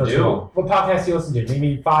 podcasts. I first do. of all. What podcasts do you listen to? Name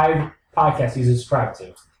me 5 podcasts you subscribe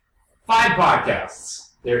to. 5 podcasts.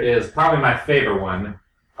 There is probably my favorite one,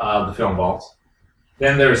 The Film Vault.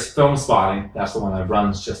 Then there's Film Spotting. That's the one that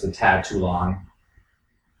runs just a tad too long.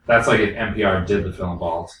 That's like if NPR did The Film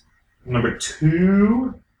Vault. Number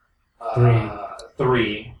 2...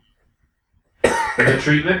 3. The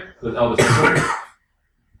Treatment with Elvis Presley.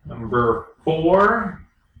 Number 4...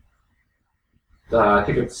 I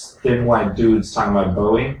think it's Thin White Dudes talking about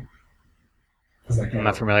Bowie. It's like, I'm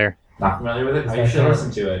not familiar. Not familiar with it? Is You that should fair?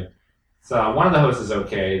 listen to it. So one of the hosts is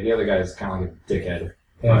okay. The other guy is kind of like a dickhead.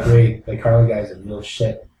 yeah, great. Like Carly guys are real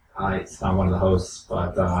shit. It's not one of the hosts,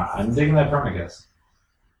 but I'm digging that from, I guess.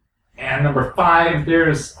 And number 5,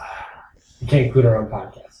 there's... You can't include our own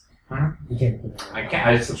podcast. Huh? You can't include our own. I can't.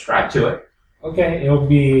 I subscribe to it. Okay, it will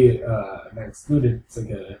be not excluded. It's like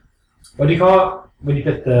a... What do you call it? When you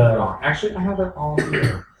get the... Actually, I have it all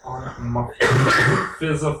here on my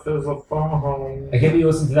fizz-a phone. I can't be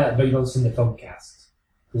listen to that, but you don't listen to Filmcast.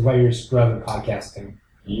 This is why you're scrubbing podcasting.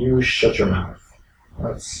 You shut your mouth.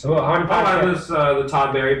 That's... Well, how many podcasts? there's the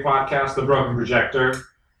Todd Berry podcast, The Broken Projector,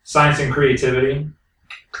 Science and Creativity,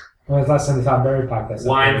 When was the last time the Todd Berry podcast?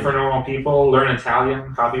 Wine for Normal People, Learn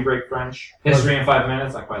Italian, Coffee Break French, History in 5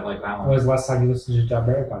 Minutes. I quite like that When one. was the last time you listened to the Todd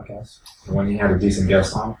Berry podcast? When he had a decent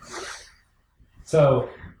guest on. So,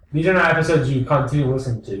 these are not episodes you continue to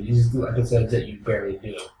listen to. These are episodes that you barely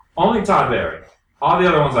do. Only Todd Berry. All the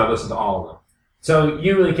other ones I've listened to all of them. So,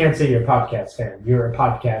 you really can't say you're a podcast fan. You're a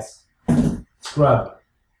podcast scrub.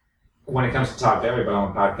 When it comes to Todd Berry, but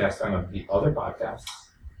I'm a podcast fan of the other podcasts.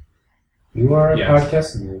 You are a Yes.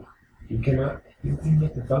 podcast noob. You cannot... You can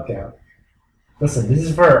get the fuck out. Listen, this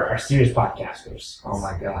is for our serious podcasters. Oh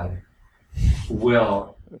my god.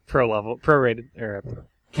 Will, Pro-rated, or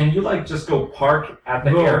can you just go park at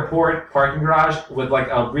the Will. airport parking garage with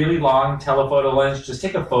a really long telephoto lens? Just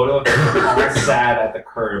take a photo of him all sad at the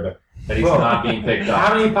curb that he's Will. not being picked up.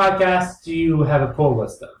 How many podcasts do you have a pull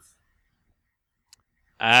list of?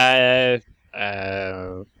 at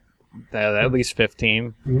least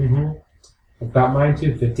 15. Mm-hmm. I've got mine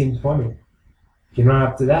too, 15, 20. If you're not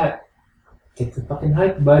up to that, take the fucking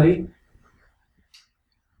hike, buddy.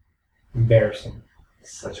 Embarrassing.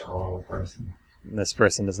 Such a horrible person. This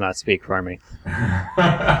person does not speak for me.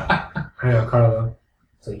 I know, Carlo.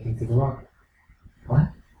 So you can take a walk. What?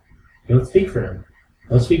 You don't speak for him.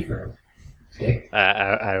 Don't speak for him. Dick.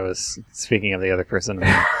 I was speaking of the other person.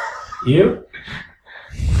 You?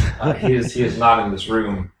 He is not in this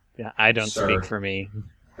room. Yeah, I don't Sir. speak for me.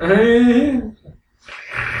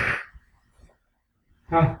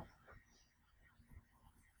 Huh.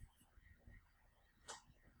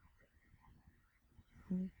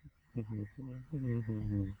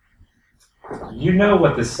 You know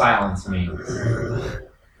what this silence means.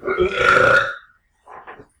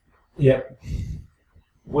 Yep.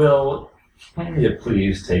 Will, can you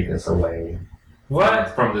please take us away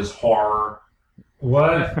What? from this horror?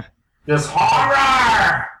 What? This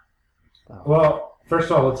horror! Well, first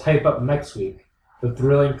of all, let's hype up next week. The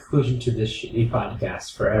thrilling conclusion to this shitty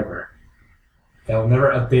podcast forever. That will never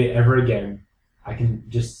update ever again. I can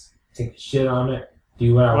just take shit on it,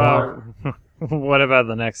 do what I want. Well, what about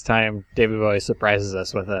the next time David Bowie surprises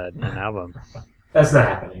us with an album? That's not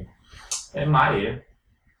happening. It might.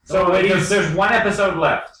 So, So ladies, there's one episode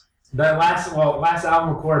left. that last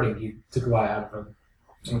album recording, he took a lot out of him.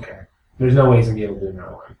 Okay. There's no way he's gonna be able to do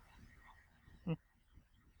another one.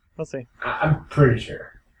 We'll see. I'm pretty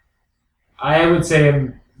sure. I would say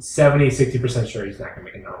I'm 60% sure he's not gonna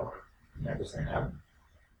make another one. Never saying that.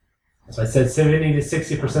 So I said 70 to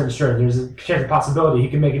 60% sure. There's a chance of possibility he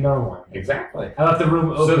can make another one. Exactly. I left the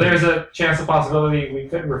room open. So there's a chance of possibility we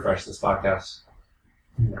could refresh this podcast.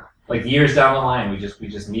 No. Like years down the line, we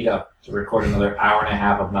just meet up to record another hour and a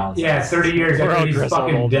half of nonsense. Yeah, 30 years We're all after he's grizzled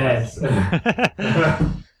fucking old dead.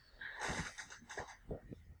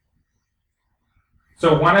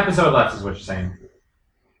 So one episode left is what you're saying.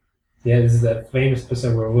 Yeah, this is that famous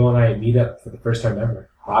episode where Will and I meet up for the first time ever.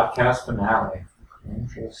 Podcast finale.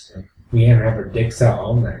 Interesting. We haven't had our dicks out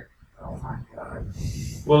all night. Oh my god.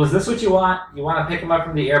 Well, is this what you want? You want to pick him up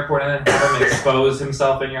from the airport and then have him expose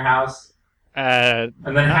himself in your house? And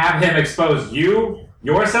then have him expose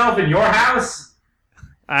yourself in your house?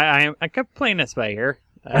 I kept playing this by ear.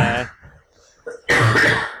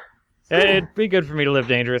 It'd be good for me to live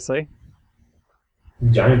dangerously.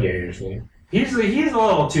 Johnny dangerously. He's a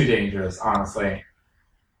little too dangerous, honestly.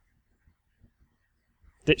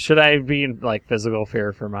 Should I be in like physical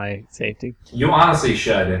fear for my safety? You honestly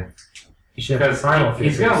should. You should have Because primal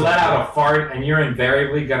he's fear. going to let out a fart, and you're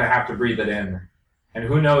invariably going to have to breathe it in. And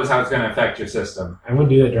who knows how it's going to affect your system. I'm going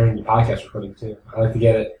to do that during the podcast recording, too. I like to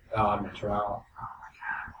get it natural.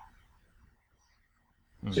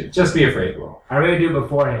 Just be afraid, Will. I'm going to do it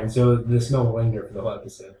beforehand, so the smell will linger for the whole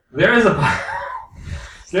episode. There's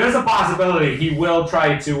a possibility he will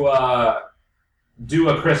try to do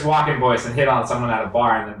a Chris Walken voice and hit on someone at a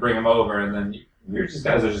bar and then bring him over, and then you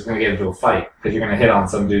guys are just going to get into a fight because you're going to hit on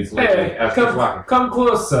some dude's lip as Chris Walken. Come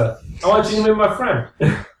closer. I want you to meet my friend.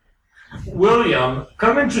 William,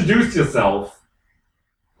 come introduce yourself.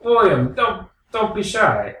 William, don't be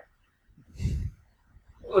shy.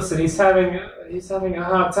 Listen, he's having a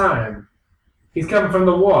hard time. He's coming from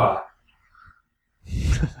the war.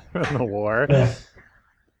 From the war. Yeah.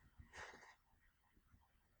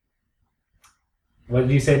 What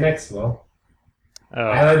did you say next, Will? Oh.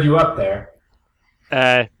 I led you up there.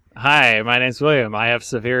 Hi, my name's William. I have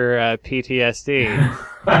severe PTSD.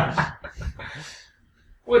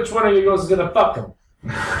 Which one of you girls is gonna fuck him?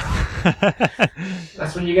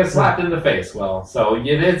 That's when you get slapped in the face. Well, so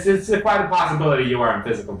it's quite a possibility you are in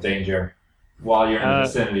physical danger while you're in the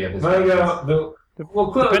vicinity of his Well, face.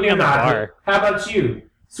 well, clearly Depending you're on the not. bar. How about you?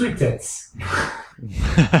 Sweet tits.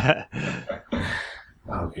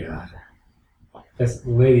 Oh, God.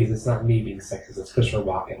 Ladies, it's not me being sexist, it's Christopher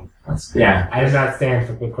Walken. Yeah. I do not stand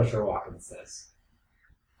for what Christopher Walken says.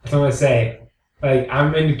 That's what I'm gonna say. Like, when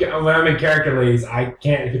I'm in character, ladies, I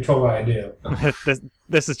can't control what I do.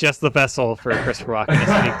 this is just the vessel for Christopher Walken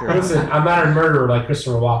to speak through. Listen, I'm not a murderer like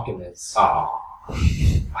Christopher Walken is. Oh.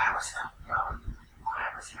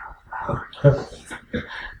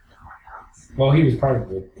 Well, he was part of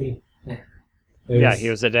the team. Yeah, he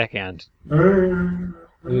was a deckhand. It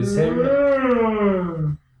was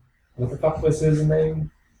him. What the fuck was his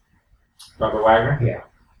name? Robert Wagner? Yeah.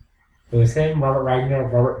 It was him, Robert Wagner,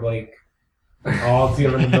 Robert Blake, all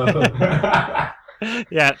together in the boat.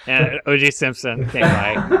 Yeah, and O.J. Simpson came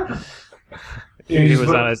by. He was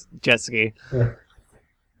on a jet ski.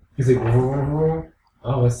 He's like, oh,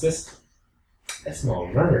 what's this? That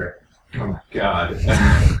smells murder. Oh, my God.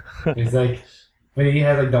 He's like, when he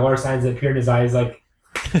has like dollar signs that appear in his eyes, like,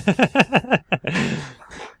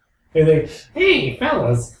 he's like, hey,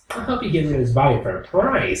 fellas, I'll help you get rid of his body for a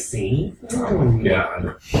price, see? Oh, my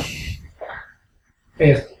God.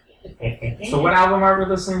 Yes. So what album are we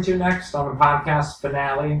listening to next on the podcast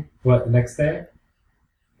finale? What, the next day?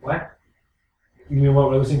 What? You mean what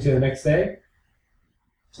we're listening to the next day?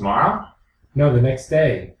 Tomorrow? No, the next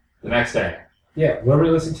day. The next day. Yeah, what are we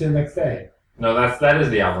listening to the next day? No, that is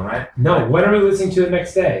the album, right? No, when are we listening to the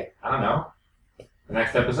next day? I don't know. The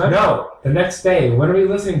next episode? No, the next day. When are we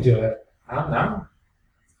listening to it? I don't know.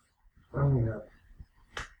 Oh, no.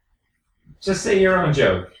 Just say your own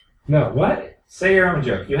joke. No, what? Say your own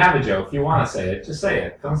joke. You have a joke. You want to say it. Just say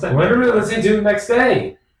it. Don't say When are we listening to the next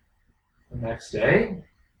day? The next day?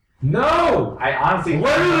 No! I honestly...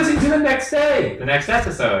 When are we listening to the next day? The next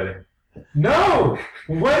episode. No!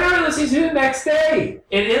 When are we listening to the next day?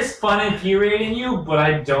 It is fun infuriating you, but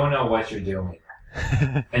I don't know what you're doing.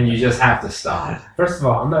 And you just have to stop. First of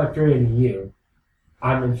all, I'm not infuriating you.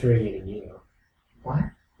 I'm infuriating you. What?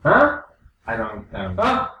 Huh? I don't know.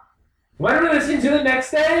 Huh? When are we listening to the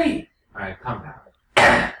next day? Alright, calm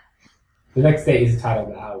down. The next day is the title of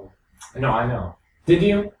the album. No, I know. Did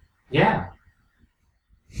you? Yeah.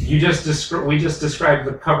 We just described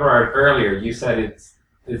the cover art earlier. You said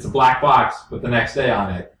it's a black box with the next day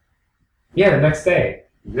on it. Yeah, the next day.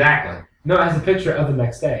 Exactly. No, it has a picture of the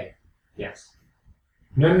next day. Yes.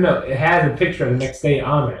 No. It has a picture of the next day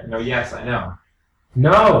on it. No, yes, I know.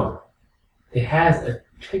 No. It has a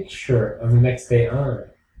picture of the next day on it.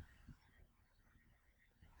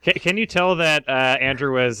 Can you tell that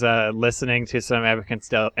Andrew was listening to some Abbott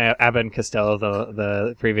and Costello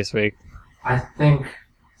the previous week? I think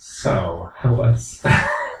so. I was.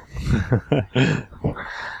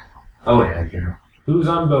 Oh, yeah, Andrew. Who's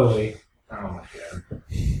on Bowie? Oh, my God.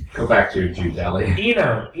 Go back to your Jew deli.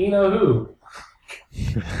 Eno who?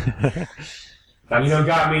 That's, Eno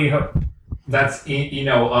got me hooked. that's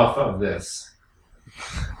off of this.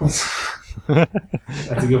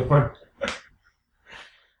 That's a good one.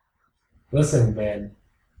 Listen, man.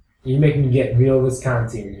 You make me get real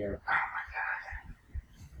Wisconsin here.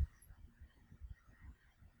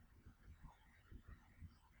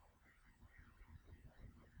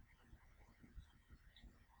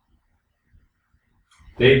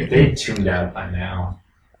 They tuned out by now.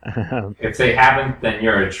 If they haven't, then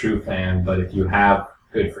you're a true fan. But if you have,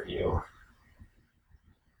 good for you.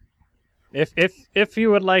 If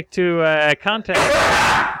you would like to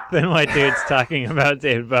contact Thin White Dudes talking about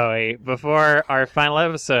David Bowie before our final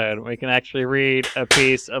episode, we can actually read a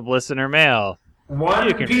piece of listener mail. One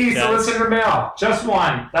You can piece reach of out. listener mail. Just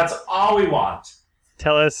one. That's all we want.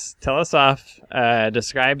 Tell us off.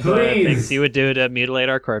 Describe the Please. things you would do to mutilate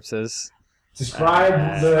our corpses. Describe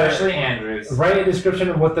Especially Andrew's. write a description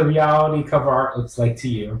of what the reality cover art looks like to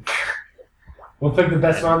you. We'll pick the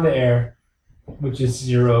best one on the air, which is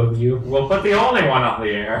 0 of you. We'll put the only one on the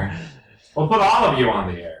air. We'll put all of you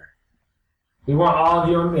on the air. We want all of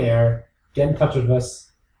you on the air. Get in touch with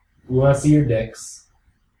us. We want to see your dicks.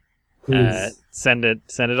 Please. Send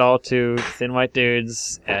it all to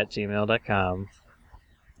thinwhitedudes@gmail.com.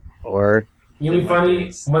 Or You know, be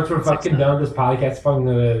funny. Once we're fucking done with this podcast, it's probably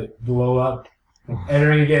gonna blow up. And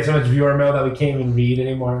we're gonna get so much viewer mail that we can't even read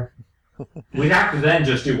anymore. We'd have to then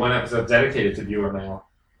just do one episode dedicated to viewer mail.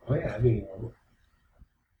 Oh yeah, that'd be normal.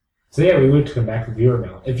 So yeah, we would come back to viewer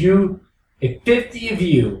mail. If 50 of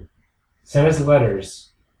you send us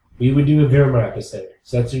letters, we would do a viewer mail episode.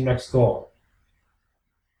 So that's your next goal.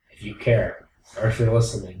 If you care, or if you're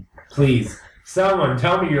listening, please, someone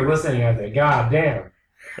tell me you're listening out there. God damn.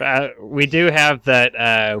 we do have that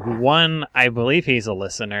one. I believe he's a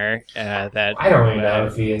listener. That I don't even know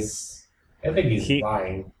if he is. I think he's He-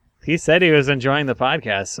 lying. he said he was enjoying the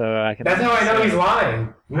podcast, so I can. That's how I know he's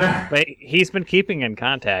lying. But he's been keeping in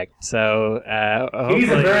contact, so He's a hopefully-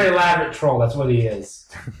 very elaborate troll. That's what he is.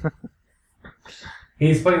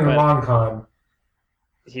 He's playing the But- long con.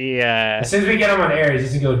 he. As soon as we get him on air, he's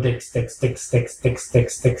just gonna go dick, sticks.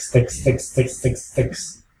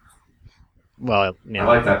 Well, you I know,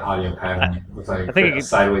 like that audio pattern. It looks like I think a it-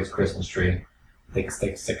 sideways Christmas tree. Stick.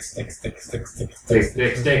 Stick, stick, stick, stick, stick, stick, stick, stick,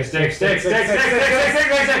 stick, stick, stick, stick,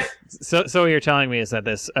 stick. so what you're telling me is that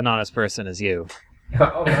this anonymous person is you.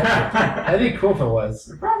 Oh, that'd be cool if it was.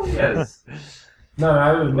 It probably is. No,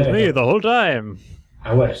 I would It was admit me it. the whole time.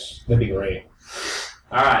 I wish. That'd be great.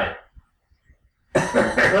 All right.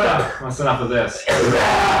 That's enough of this.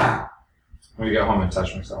 I'm gonna go home and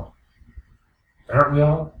touch myself. Aren't we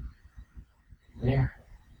all? Yeah.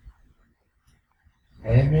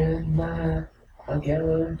 Every night I get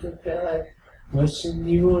to feel like wishing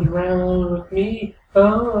you was around with me.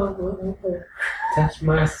 Oh, touch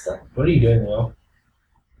myself. What are you doing, Will?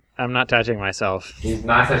 I'm not touching myself. He's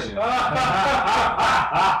not touching it.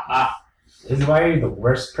 This is why you're the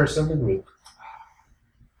worst person in the group.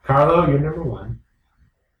 Carlo, you're number one.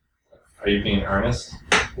 Are you being earnest?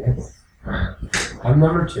 Yes. Oh I'm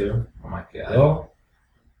number two. my god. Will,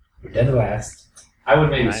 you're dead last. I would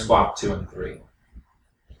maybe I'm- swap 2 and 3.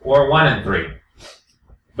 Or 1 and 3.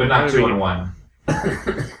 But not 2 and 1.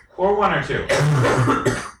 Or 1 or 2.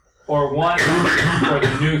 Or 1 for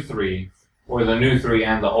the new 3. Or the new 3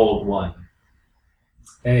 and the old 1.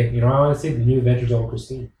 Hey, you know what I want to see? The new Adventures of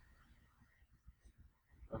Christine.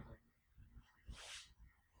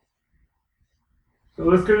 So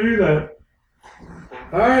let's go do that.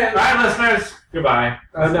 Alright. Alright, listeners. Goodbye.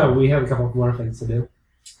 Oh no, we have a couple more things to do.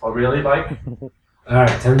 Oh, really, Mike?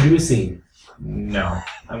 Alright, time to do a scene. No.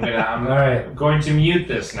 I'm Alright. going to mute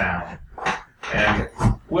this now. And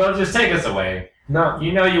Will, just take us away. No,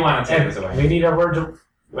 You know you want to take us we away. need our words of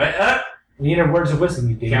Wait, wisdom,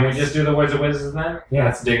 you can we dingus. just do the words of wisdom then? Yeah.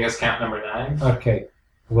 That's dingus count number 9. Okay.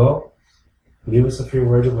 Well, leave us a few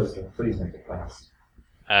words of wisdom. Please make it fast.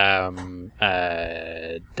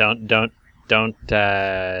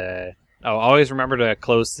 Always remember to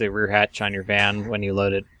close the rear hatch on your van when you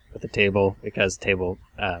load it with the table, because the table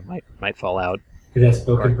might fall out. Is that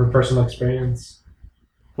spoken from personal experience?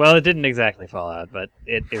 Well, it didn't exactly fall out, but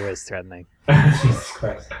it was threatening. Jesus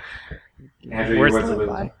Christ. Andrew, Worse your words than of a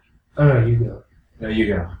wisdom. pie. Oh no, you go. No, you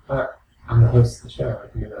go. I'm the host of the show. I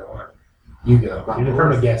can do what I want. You go. You're the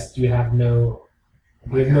permanent guest. You have no.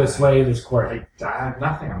 We have no sway in this court. I have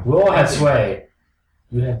nothing. We'll all have sway.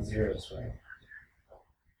 You have zero sway.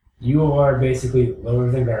 You are basically lower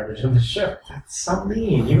than garbage on the show. That's so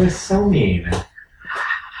mean. You were so mean.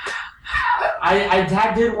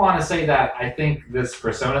 I did want to say that I think this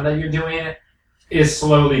persona that you're doing is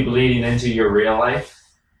slowly bleeding into your real life.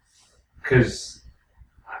 Because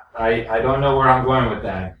I don't know where I'm going with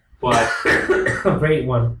that. But Great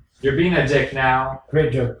one. you're being a dick now,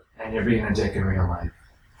 Great joke. and you're being a dick in real life.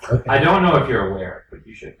 Okay. I don't know if you're aware, but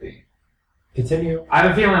you should be. Continue. I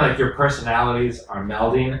have a feeling like your personalities are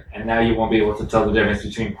melding, and now you won't be able to tell the difference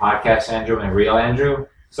between podcast Andrew and real Andrew.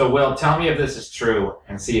 So, Will, tell me if this is true,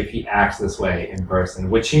 and see if he acts this way in person,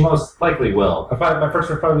 which he most likely will. My first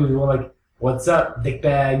would probably be more like, "What's up,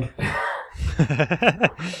 dickbag?"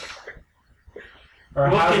 Or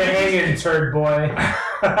Well, "How's it can you hanging, turd boy?"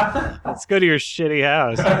 Let's go to your shitty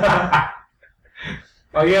house.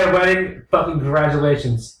 Oh, you had a wedding? Fucking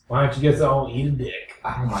congratulations. Why don't you guys all eat a dick?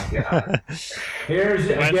 Oh my god. Here's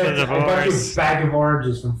Went again, to a bunch divorce. of bag of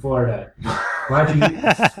oranges from Florida. Why don't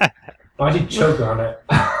you choke on it?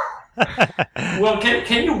 Well,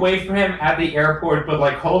 can you wait for him at the airport, but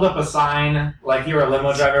like hold up a sign like you're a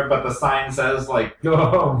limo driver, but the sign says like Go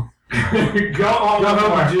home. "Go home, Go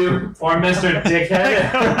home, or, Jew. or Mr.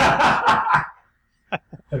 Dickhead."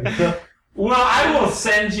 Well, I will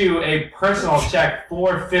send you a personal check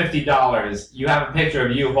for $50. You have a picture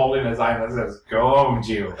of you holding a sign that says "Go home,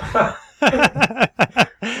 Jew."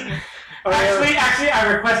 Actually,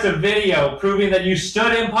 I request a video proving that you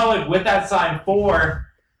stood in public with that sign for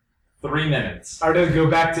 3 minutes. Or to go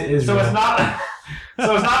back to Israel. So it's not.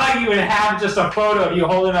 So it's not like you would have just a photo of you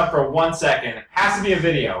holding up for 1 second. It has to be a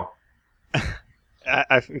video.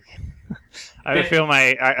 I feel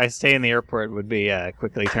I stay in the airport would be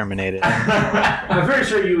quickly terminated. I'm very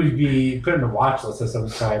sure you would be put in a watch list at some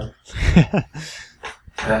time.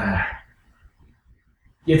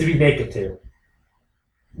 You have to be naked too.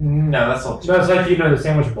 No, that's all. No, it's like, the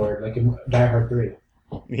sandwich board, like in Die Hard 3.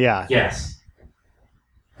 Yeah. Yes.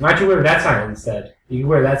 Why don't you wear that sign instead? You can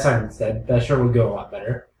wear that sign instead. That sure would go a lot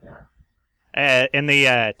better. In the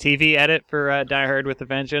TV edit for Die Hard with a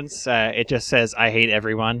Vengeance, it just says, "I hate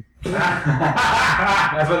everyone."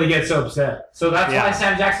 That's why they get so upset. So that's Yeah. why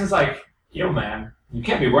Sam Jackson's like, "Yo, man, you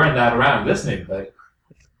can't be wearing that around this neighborhood.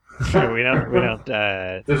 Sure, we don't.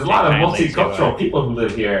 There's a lot of multicultural people who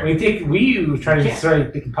live here." We try to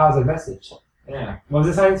start a positive message. Yeah. What was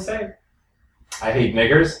the sign say? I hate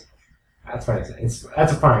niggers. That's what I say.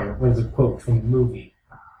 That's a fine. What is a quote from the movie?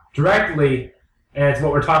 Directly, and it's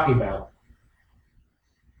what we're talking about.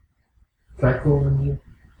 Is that cool with you?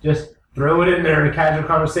 Just throw it in there in a casual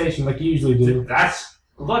conversation like you usually do.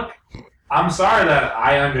 Look, I'm sorry that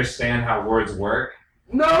I understand how words work.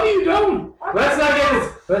 No, you don't. Let's not get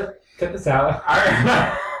this. Let's cut this out.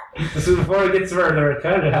 Alright. This is before it gets further.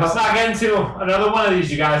 Cut it Let's out. not get into another one of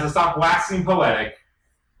these, you guys. Let's stop waxing poetic.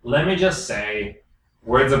 Let me just say,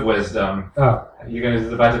 words of wisdom. Oh. You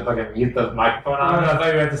guys about to fucking mute the microphone No, on? I thought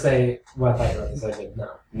you were about to say. Well, I thought you were about to say, but no.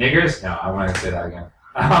 Niggers? No, I want to say that again.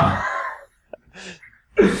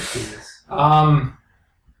 Jesus. God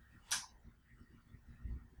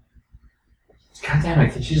damn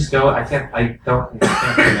it! Can you just go? I can't do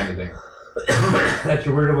anything. That's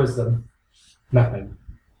your word of wisdom. Nothing.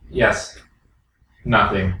 Yes.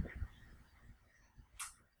 Nothing.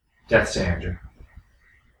 Death to Andrew.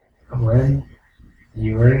 When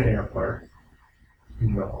you were in an airport,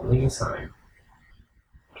 you were holding a sign.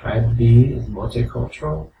 Try to be as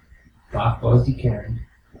multicultural, thoughtful as you can.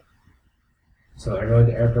 So everyone at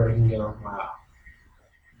the airport can go, wow,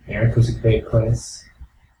 America's a great place.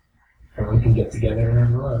 Everyone can get together and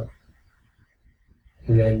have love.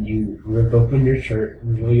 And then you rip open your shirt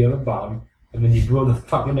and you yell a bomb, and then you blow the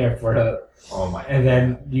fucking airport up. Oh my. And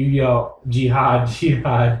then you yell, jihad,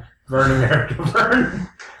 jihad, burn America, burn.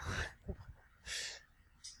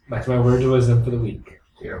 That's my word of wisdom for the week.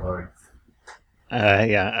 Dear Lord.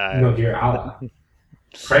 No, dear Allah.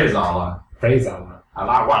 Praise Allah. Praise Allah.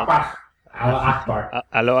 Allah Akbar. Allah Akbar.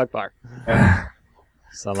 Allahu Akbar.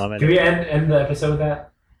 Salam Can we end the episode with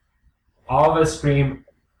that? All of us scream,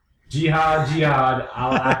 jihad, jihad,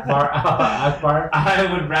 Allah Akbar, Allah Akbar.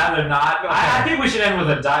 I would rather not. I think we should end with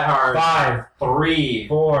a Die Hard 5, 3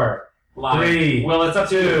 4, line. 3, Well, it's up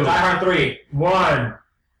to 2, you. Die Hard 3. 1.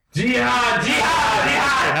 Jihad, jihad,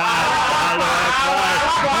 jihad. Jihad.